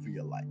did you get for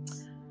your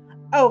likes?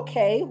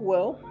 Okay,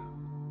 well,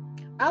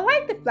 I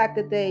like the fact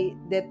that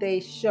they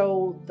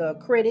showed the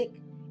critic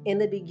in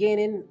the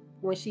beginning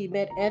when she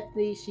met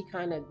Anthony. She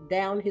kind of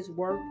downed his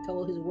work,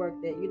 told his work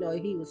that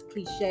he was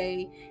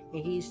cliche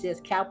and he's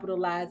just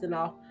capitalizing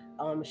off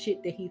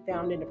shit that he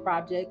found in the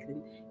project,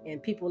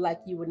 and people like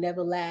you would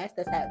never last.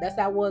 That's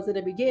how it was in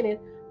the beginning.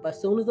 But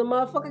as soon as the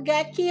motherfucker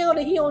got killed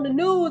and he on the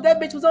news, that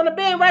bitch was on the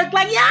band right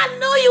like, yeah, I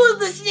knew you was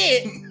the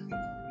shit.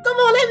 Come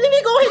on, let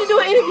me go ahead and do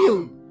an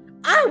interview.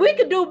 We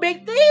could do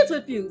big things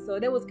with you. So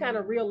that was kind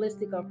of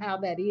realistic of how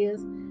that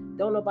is.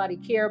 Don't nobody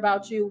care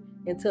about you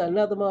until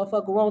another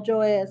motherfucker wants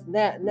your ass.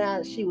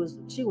 Now she was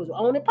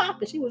on it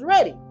popping. She was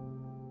ready.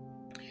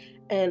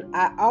 And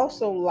I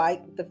also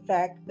like the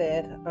fact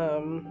that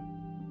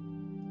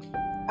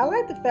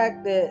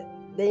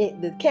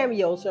the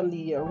cameos from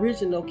the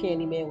original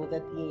Candyman was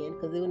at the end,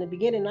 because in the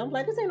beginning I'm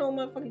like, this ain't no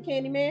motherfucking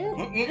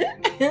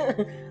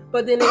Candyman.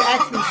 But then they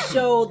actually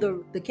showed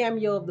the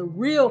cameo of the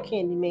real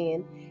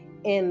Candyman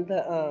and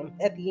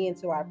at the end,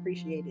 so I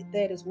appreciated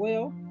that as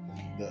well.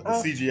 The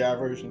CGI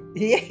version.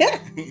 Yeah.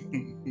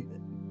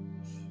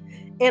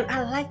 And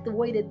I like the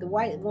way that the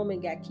white woman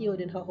got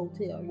killed in her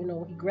hotel.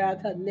 He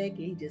grabbed her neck and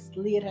he just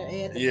slid her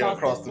ass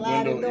across the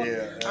window.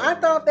 Yeah. I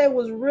thought that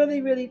was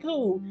really, really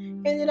cool.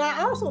 And then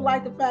I also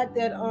like the fact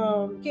that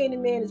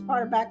Candyman is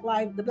part of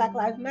the Black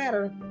Lives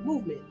Matter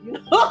movement.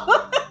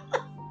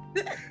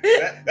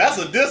 That's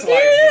a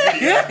dislike.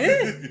 Yeah.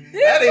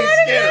 That ain't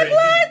scary.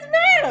 Black Lives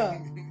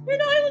Matter. He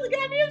was a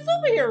goddamn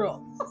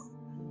superhero.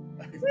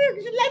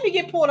 Let me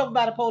get pulled over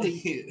by the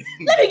police.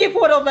 Let me get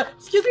pulled over.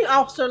 Excuse me,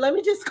 officer. Let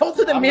me just go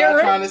to the mirror. I'm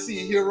not trying to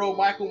see hero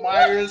Michael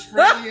Myers,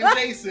 Freddy, and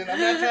Jason. I'm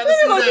not trying to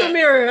see that. Let me go to the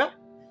mirror.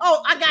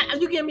 Oh,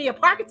 you giving me a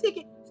parking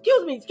ticket?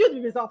 Excuse me,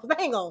 Miss Officer.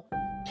 Hang on.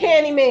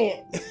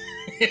 Candyman.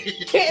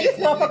 This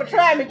motherfucker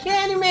tried me.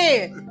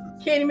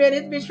 Candyman,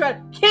 this bitch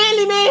tried.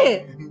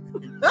 Candyman.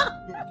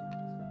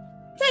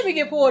 Let me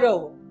get pulled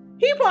over.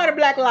 He part of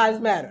Black Lives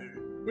Matter.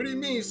 What do you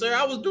mean, sir?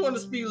 I was doing the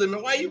speed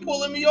limit. Why are you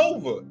pulling me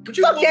over? But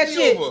you pulled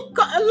me over.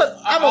 Look,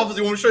 I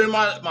obviously want to show you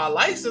my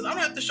license. I don't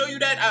have to show you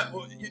that.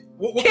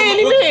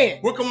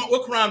 Candyman.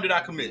 What crime did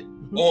I commit?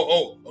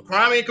 Oh, a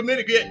crime ain't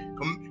committed yet.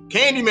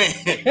 Candyman.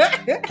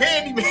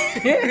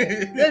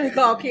 Candyman. Let me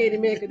call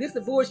Candyman, because this is the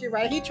bullshit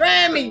right. He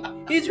trying me.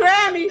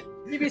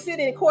 You be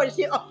sitting in court and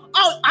shit.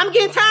 Oh, I'm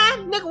getting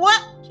time? Nigga,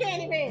 what?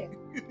 Candyman.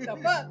 The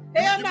fuck?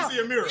 Hell no.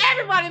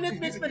 Everybody in this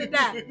bitch finna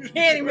die.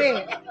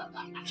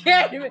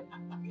 Candyman.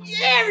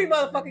 Every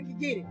motherfucker can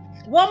get it.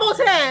 One more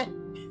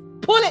time.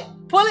 Pull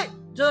it.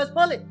 Judge,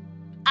 pull it.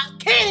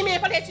 Candyman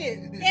for that shit.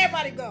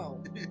 Everybody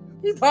go.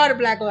 He's part of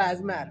Black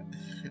Lives Matter.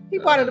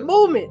 He's part of the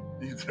movement.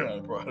 He's part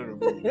of the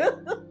movement.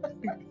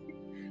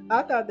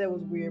 I thought that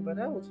was weird, but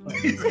that was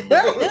funny.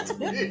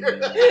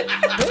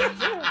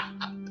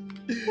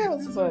 That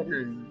was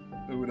funny.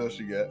 What else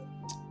you got?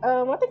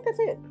 I think that's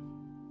it.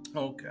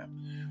 Okay.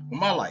 Well,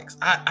 my likes.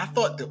 I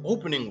thought the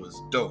opening was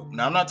dope.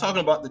 Now I'm not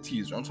talking about the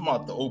teaser. I'm talking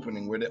about the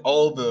opening where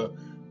all the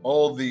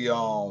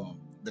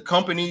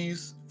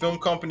companies, film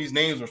companies'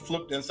 names were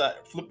flipped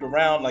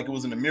around like it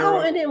was in a mirror. Oh,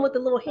 and then with the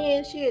little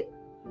hand shit,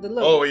 the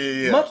little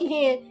monkey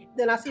hand.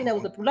 Then I seen that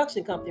was a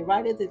production company,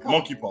 right? Is it called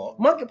Monkey Paw?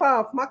 Monkey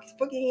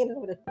fucking hand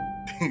over there.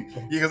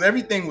 Yeah, because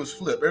everything was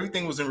flipped.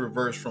 Everything was in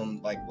reverse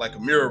from like a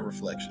mirror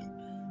reflection,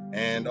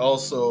 and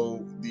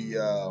also the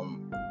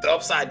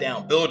upside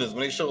down buildings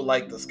when they showed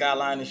like the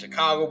skyline in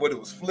Chicago, but it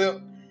was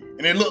flipped,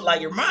 and it looked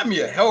like it reminded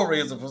me of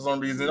Hellraiser for some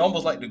reason.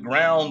 Almost like the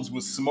grounds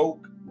was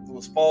smoke, it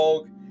was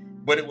fog,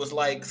 but it was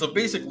like, so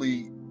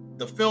basically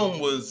the film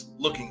was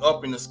looking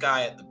up in the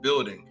sky at the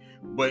building,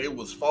 but it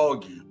was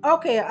foggy.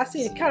 Okay, I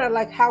see it kind of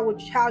like how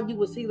you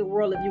would see the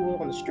world if you were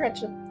on a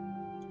stretcher.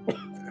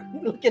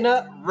 Looking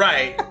up.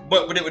 Right.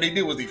 But what they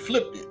did was they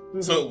flipped it.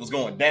 Mm-hmm. So it was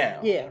going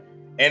down. Yeah.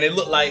 And it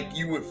looked like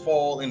you would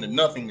fall into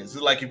nothingness.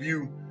 It's like if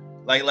you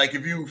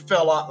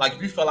fell out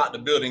the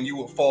building, you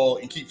would fall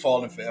and keep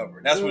falling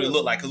forever. That's what it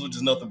looked like, because it was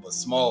just nothing but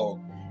smog.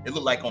 It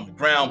looked like on the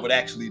ground, but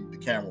actually the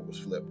camera was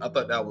flipped. I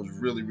thought that was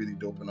really, really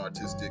dope and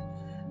artistic.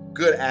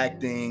 Good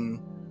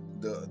acting.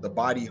 The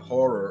body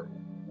horror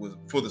was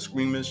for the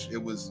squeamish.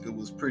 It was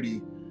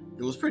pretty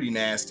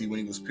nasty when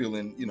he was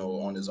peeling,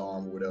 on his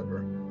arm or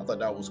whatever. I thought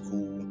that was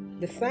cool.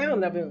 The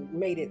sound of it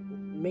made it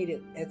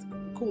as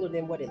cooler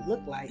than what it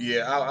looked like.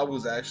 Yeah, I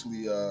was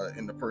actually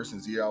in the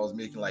person's ear. I was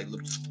making like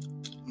little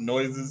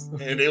noises,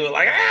 and they were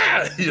like,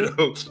 ah,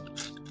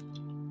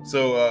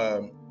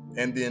 So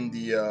and then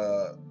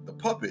the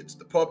puppets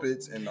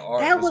and the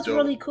art. That was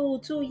really cool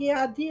too.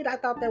 Yeah, I did. I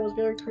thought that was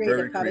very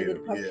creative. How they did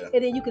the puppet. Yeah.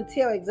 And then you could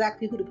tell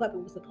exactly who the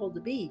puppet was supposed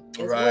to be.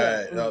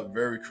 Right. Well.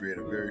 Very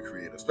creative,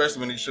 especially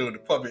when they showed the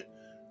puppet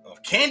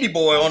of Candy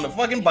Boy on the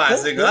fucking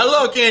bicycle. I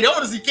love Candy. I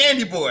want to see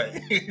Candy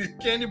Boy.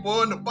 Candy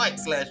Boy on the bike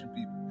slashing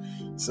people.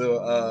 So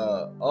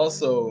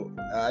also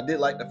I did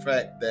like the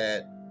fact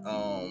that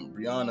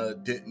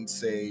Brianna didn't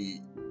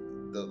say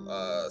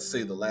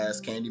the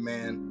last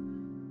Candyman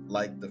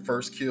like the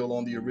first kill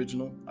on the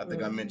original. I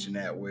think I mentioned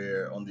that,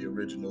 where on the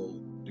original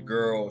the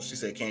girl, she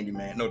said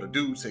Candyman. No, the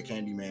dude said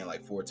Candyman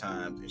like 4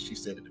 times, and she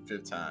said it the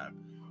 5th time.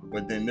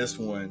 But then this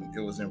one, it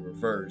was in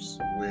reverse,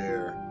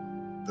 where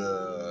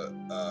the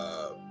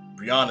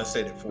Brianna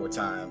said it 4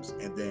 times,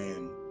 and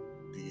then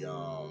the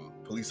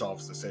police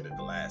officer said it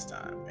the last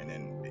time, and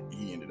then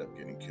he ended up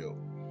getting killed.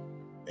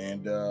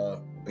 And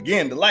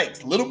again, the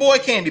lights, little boy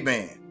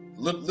Candyman,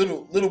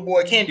 little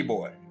boy Candy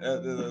Boy,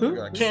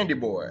 Candy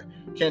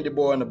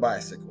Boy on the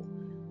bicycle.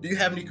 Do you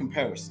have any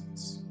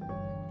comparisons?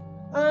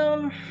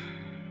 I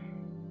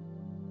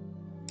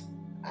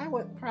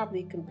would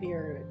probably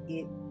compare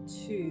it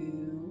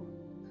to,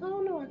 I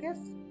don't know, I guess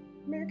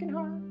American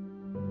Horror.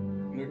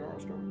 American Horror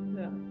Story?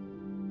 Yeah.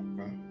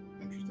 Okay,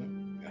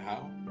 interesting.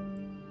 How?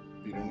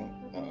 You don't know?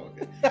 Oh,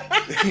 okay.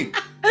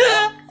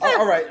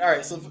 all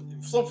right. So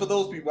for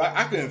those people,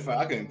 I couldn't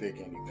think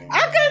anything.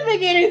 I couldn't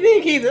think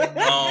anything either.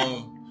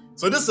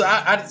 So this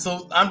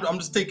I'm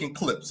just taking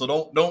clips.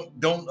 So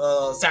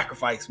don't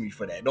sacrifice me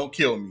for that. Don't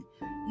kill me.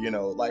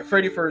 Like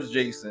Freddy vs.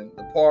 Jason,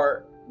 the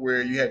part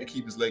where you had to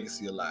keep his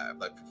legacy alive,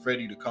 like for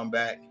Freddy to come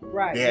back.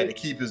 Right. They had to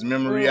keep his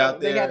memory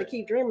out there. They had to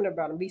keep dreaming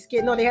about him, be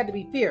scared. No, they had to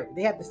be feared.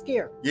 They had to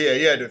scare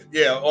him.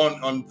 Yeah.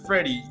 On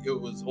Freddy, it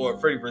was, or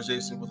Freddy vs.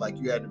 Jason was like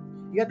you had to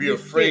be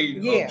afraid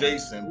of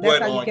Jason.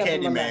 But on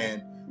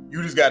Candyman,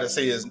 you just got to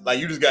say his, like,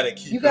 you just got to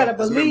keep. You got to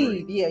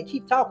believe. Yeah,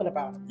 keep talking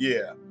about him.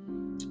 Yeah.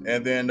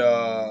 And then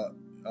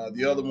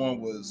the other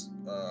one was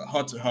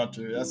Hunter x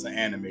Hunter. That's an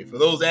anime. For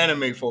those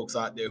anime folks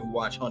out there who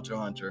watch Hunter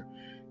x Hunter,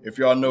 if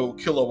y'all know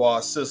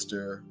Killua's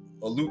sister,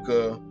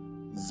 Aluka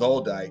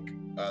Zoldyck,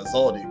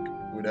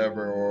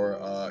 whatever, or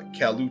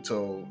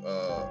Kaluto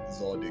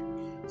Zoldyck.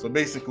 So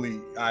basically, he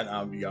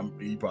probably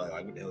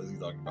like, what the hell is he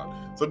talking about?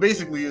 So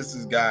basically, it's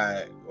this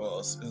guy.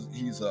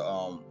 He's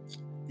a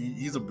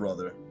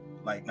brother,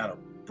 like not a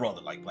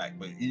brother like Black,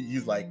 but he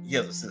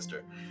has a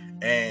sister.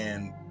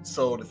 And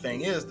so the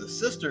thing is, the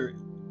sister,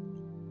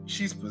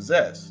 she's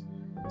possessed.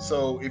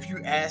 So if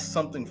you ask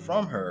something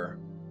from her,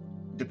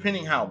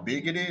 depending how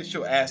big it is,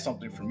 she'll ask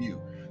something from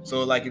you.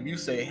 So like if you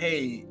say,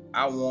 hey,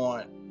 I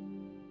want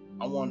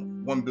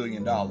 $1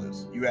 billion,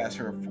 you ask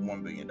her for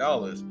 $1 billion.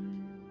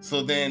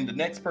 So then the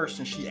next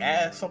person she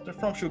asks something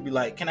from, she'll be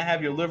like, can I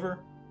have your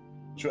liver?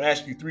 She'll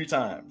ask you 3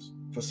 times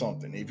for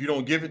something. If you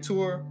don't give it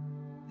to her,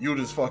 you'll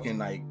just fucking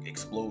like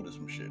explode or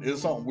some shit.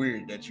 It's something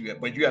weird that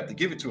but you have to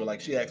give it to her. Like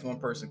she asked one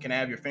person, can I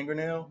have your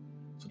fingernail?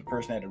 So the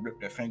person had to rip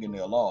their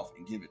fingernail off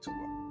and give it to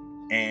her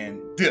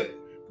and dip,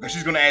 because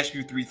she's gonna ask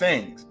you 3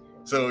 things.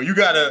 So you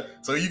gotta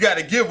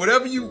give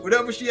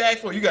whatever she asked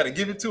for, you gotta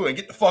give it to her and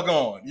get the fuck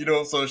on,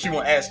 so she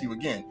won't ask you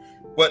again.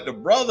 But the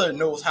brother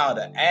knows how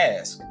to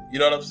ask, you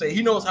know what I'm saying?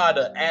 He knows how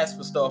to ask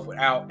for stuff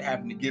without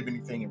having to give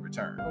anything in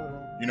return.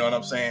 You know what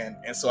I'm saying?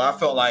 And so I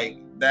felt like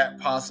that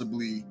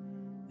possibly,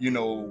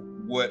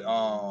 what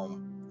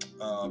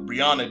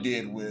Brianna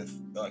did with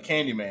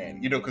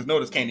Candyman, because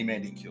notice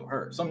Candyman didn't kill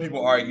her. Some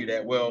people argue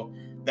that, well,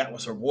 that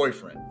was her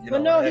boyfriend.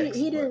 But no,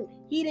 he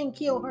didn't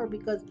kill her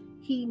because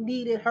he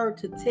needed her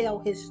to tell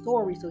his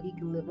story so he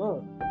can live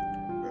on.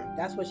 Okay.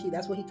 That's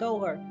what he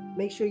told her.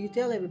 Make sure you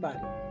tell everybody.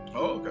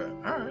 Oh, okay.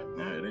 All right.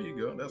 There you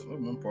go. That's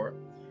one part.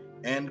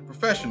 And The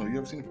Professional. You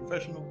ever seen The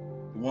Professional?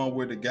 The one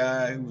where the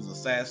guy who was an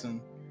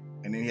assassin,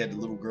 and then he had the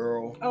little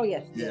girl. Oh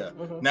yes. Yeah.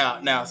 Mm-hmm.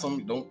 Now,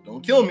 some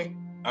don't kill me.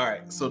 All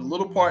right. So the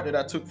little part that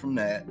I took from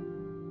that,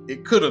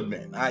 it could have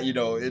been.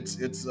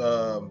 It's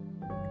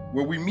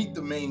where we meet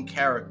the main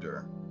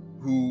character,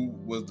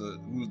 who's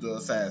the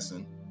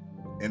assassin,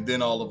 and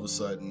then all of a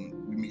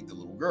sudden we meet the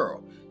little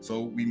girl.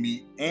 So we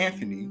meet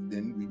Anthony,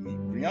 then we meet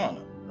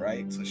Brianna,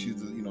 right? So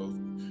she's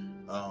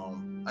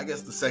I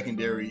guess the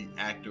secondary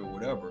actor or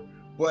whatever.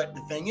 But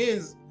the thing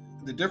is,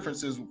 the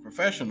difference is with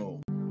Professional.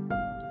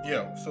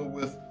 Yeah. So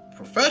with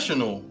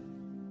Professional,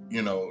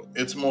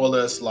 it's more or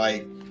less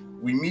like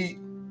we meet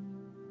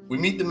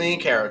the main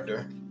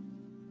character,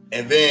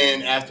 and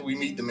then after we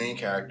meet the main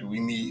character,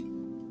 we meet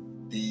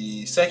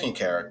the second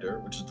character,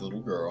 which is the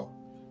little girl.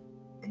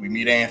 We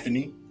meet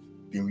Anthony,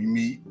 then we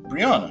meet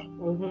Brianna.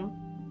 Mm-hmm.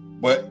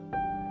 But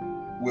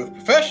with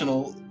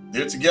Professional,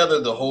 they're together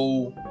the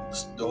whole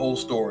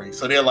story.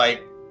 So they're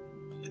like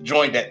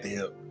joined at the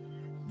hip.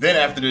 Then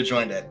after they're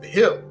joined at the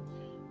hip,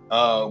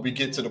 we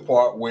get to the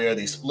part where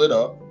they split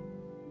up,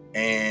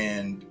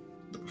 and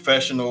the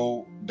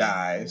professional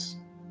dies.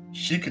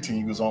 She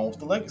continues on with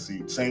the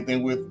legacy. Same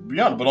thing with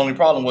Brianna, but only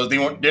problem was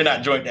they're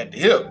not joined at the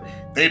hip.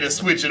 They just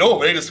switch it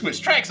over. They just switch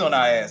tracks on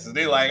our asses.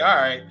 They like, all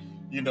right,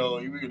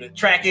 we're gonna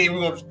track A,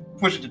 we're gonna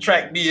push it to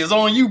track B. It's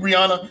on you,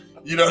 Brianna.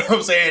 You know what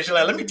I'm saying? She's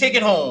like, let me take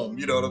it home.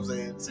 You know what I'm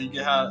saying? So you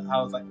get how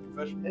it's like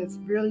professional. It's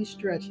really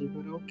stretchy,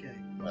 but okay.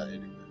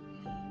 Right.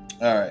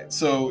 All right.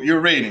 So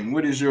your rating.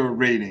 What is your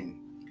rating?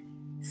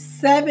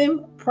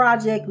 7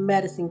 project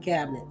medicine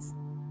cabinets.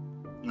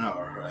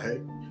 All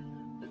right.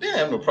 They didn't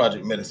have no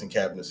project medicine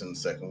cabinets in the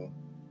second one.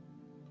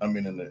 I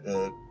mean, in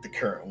the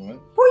current one.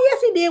 Well,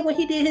 yes, he did when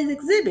he did his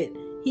exhibit.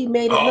 He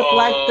made it look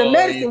like the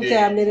medicine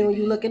cabinet, and when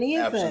you look in the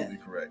inside. Absolutely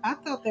correct. I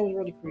thought that was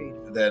really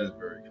creative. That is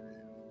very creative.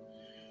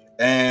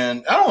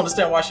 And I don't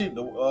understand why I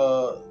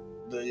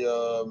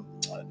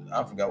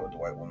forgot what the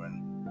white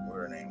woman, what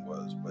her name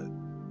was, but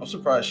I'm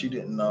surprised she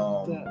didn't.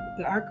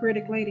 The art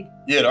critic lady.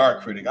 Yeah, the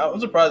art critic. I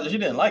was surprised that she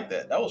didn't like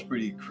that. That was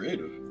pretty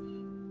creative.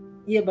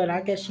 Yeah, but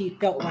I guess she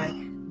felt like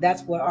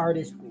that's what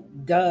artists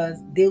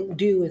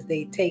do is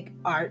they take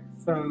art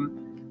from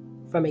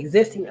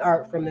existing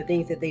art, from the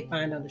things that they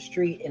find on the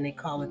street, and they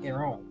call it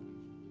their own.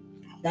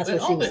 That's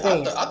what she was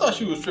saying. I thought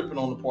she was tripping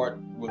on the part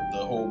with the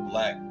whole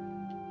black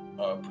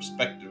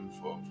perspective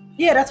of.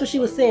 Yeah, that's what she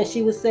was saying.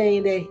 She was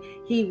saying that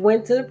he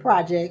went to the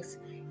projects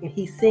and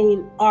he's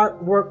seen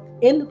artwork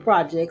in the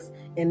projects,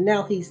 and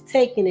now he's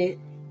taking it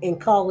and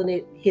calling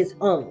it his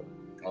own.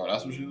 Oh,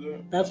 that's what she was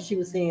doing? That's what she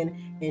was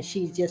saying, and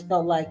she just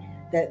felt like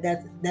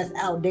that's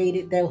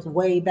outdated. That was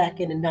way back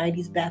in the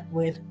 90s, back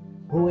when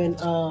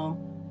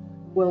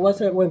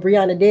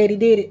Brianna Daddy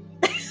did it.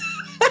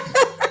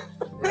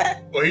 Right.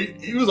 Well,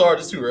 he was an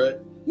artist too, right?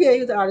 Yeah,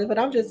 he was an artist, but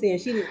I'm just saying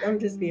I'm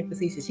just being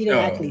facetious. She didn't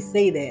actually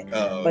say that,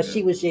 but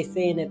she was just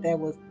saying that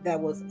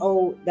was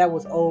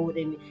old,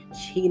 and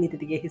he needed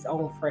to get his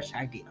own fresh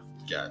idea.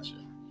 Gotcha.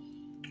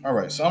 All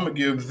right, so I'm gonna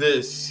give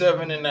this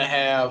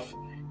 7.5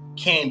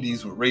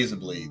 candies with razor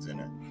blades in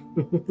it.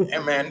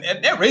 And man,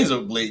 that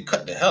razor blade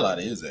cut the hell out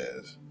of his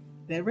ass.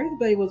 That razor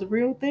blade was a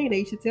real thing. They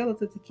used to tell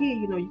us as a kid,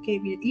 you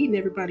can't be eating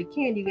everybody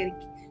candy. You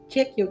gotta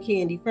check your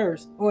candy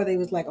first. Or they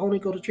was like, only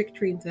go to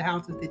trick-or-treating to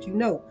houses that you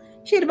know.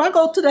 Shit, if I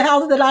go to the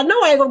houses that I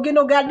know, I ain't gonna get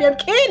no goddamn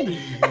candy.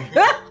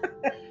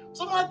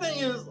 So my thing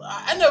is,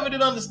 I never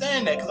did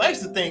understand that, because I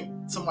used to think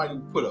somebody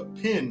would put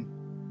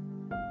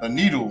a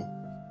needle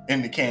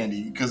in the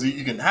candy because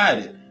you can hide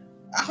it.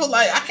 I was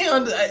like, I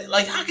can't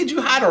how could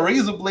you hide a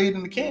razor blade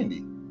in the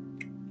candy?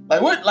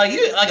 Like what? Like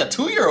you, like a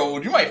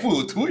 2-year-old, you might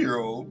fool a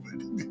 2-year-old.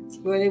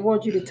 Well, they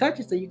want you to touch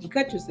it so you can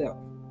cut yourself.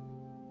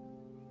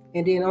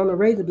 And then on the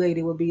razor blade,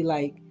 it would be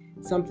like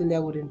something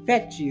that would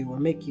infect you or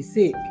make you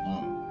sick,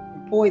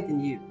 or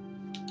poison you.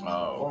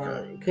 Oh, okay.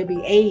 Or it could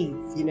be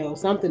AIDS,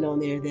 something on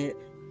there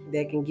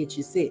that can get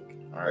you sick.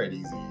 All right,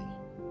 Easy.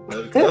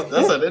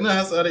 That's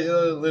how they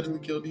literally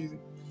killed Easy.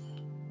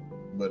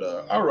 But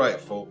all right,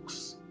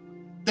 folks.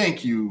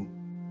 Thank you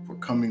for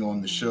coming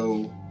on the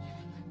show.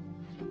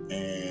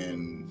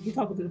 And you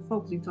talking to the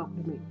folks? Or you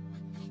talking to me?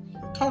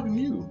 I'm talking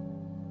to you.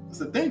 I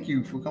said thank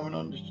you for coming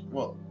on the show.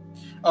 Well,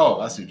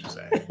 I see what you're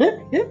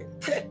saying.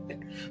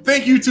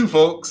 Thank you too,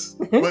 folks.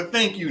 But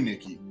thank you,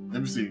 Nikki.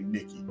 Let me see,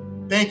 Nikki.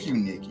 Thank you,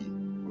 Nikki,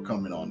 for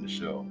coming on the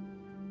show.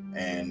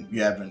 And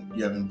you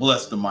haven't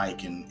blessed the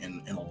mic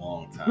in a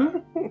long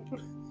time.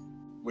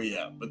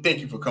 But thank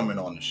you for coming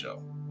on the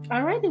show.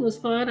 All right, it was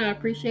fun. I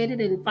appreciate it.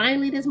 And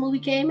finally, this movie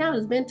came out.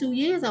 It's been 2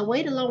 years. I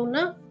waited long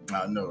enough.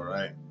 I know,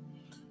 right?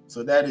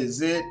 So that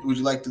is it. Would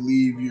you like to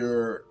leave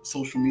your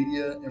social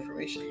media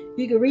information?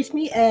 You can reach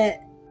me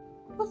at,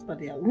 what's my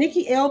deal?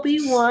 Nikki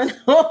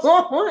LB1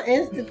 on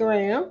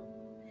Instagram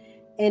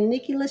and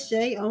Nikki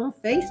Lachey on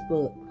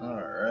Facebook.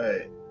 All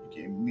right.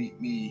 You can meet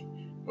me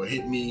or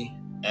hit me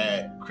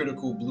at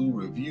Critical Blue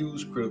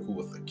Reviews, critical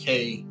with a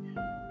K,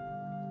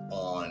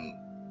 on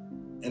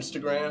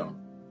Instagram.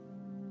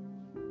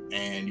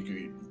 And you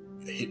can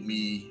hit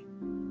me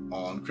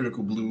on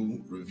Critical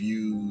Blue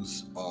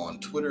Reviews on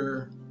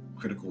Twitter,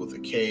 critical with a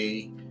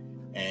K.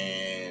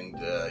 And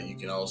you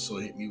can also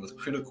hit me with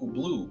Critical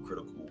Blue,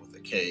 critical with a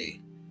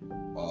K,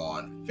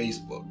 on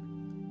Facebook.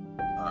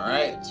 All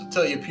right. So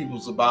tell your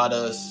peoples about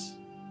us.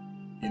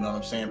 You know what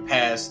I'm saying?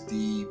 Pass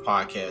the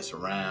podcast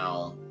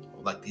around.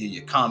 I'd like to hear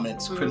your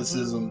comments,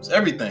 criticisms,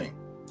 everything.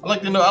 I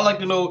like to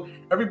know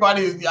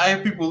everybody.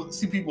 I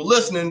see people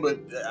listening, but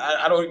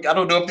I don't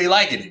know if they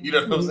liking it. You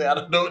know what I'm saying? I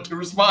don't know what the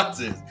response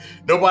is.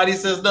 Nobody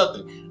says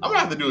nothing. I'm gonna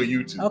have to do a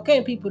YouTube.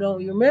 Okay, people,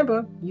 don't you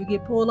remember? You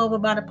get pulled over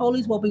by the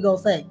police, what we gonna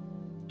say?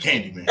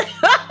 Candyman. All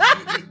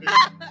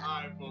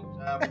right, folks.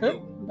 Have a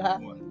good one. Bye.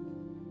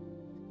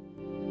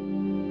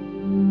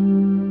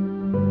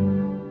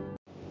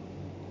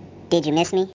 Did you miss me?